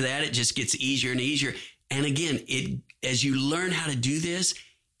 but after that, it just gets easier and easier. And again, as you learn how to do this,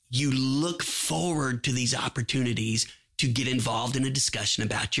 you look forward to these opportunities to get involved in a discussion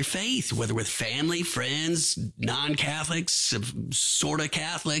about your faith, whether with family, friends, non-Catholics, sort of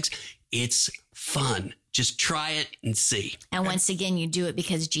Catholics. It's fun. Just try it and see. And once again, you do it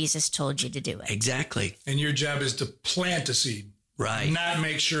because Jesus told you to do it. Exactly. And your job is to plant a seed. Right. Not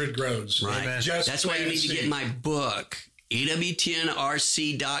make sure it grows. Right. That's why you need to get my book,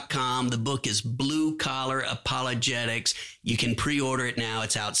 EWTNRC.com. The book is Blue Collar Apologetics. You can pre-order it now.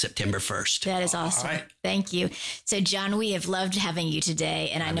 It's out September 1st. That is awesome. Right. Thank you. So, John, we have loved having you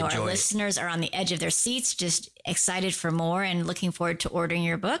today. And I know our listeners are on the edge of their seats, just excited for more and looking forward to ordering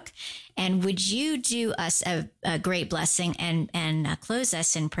your book. And would you do us a great blessing and close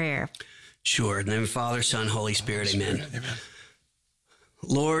us in prayer? Sure. In the name of Father, Son, Holy Spirit. Amen. Amen.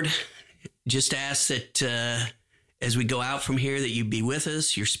 Lord, just ask that as we go out from here, that you be with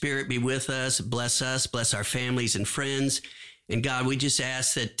us, your Spirit be with us, bless our families and friends. And God, we just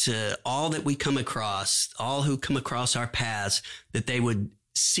ask that all that we come across, all who come across our paths, that they would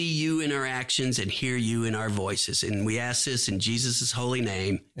see you in our actions and hear you in our voices. And we ask this in Jesus' holy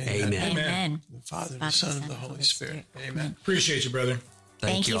name. Amen. Amen. The Father, the Son, and the Holy Spirit. Amen. Appreciate you, brother.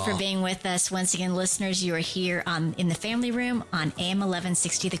 Thank you for being with us. Once again, listeners, you are here in the family room on AM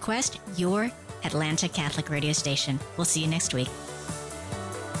 1160 The Quest, your Atlanta Catholic radio station. We'll see you next week.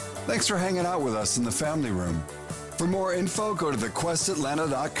 Thanks for hanging out with us in the family room. For more info, go to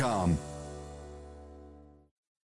thequestatlanta.com.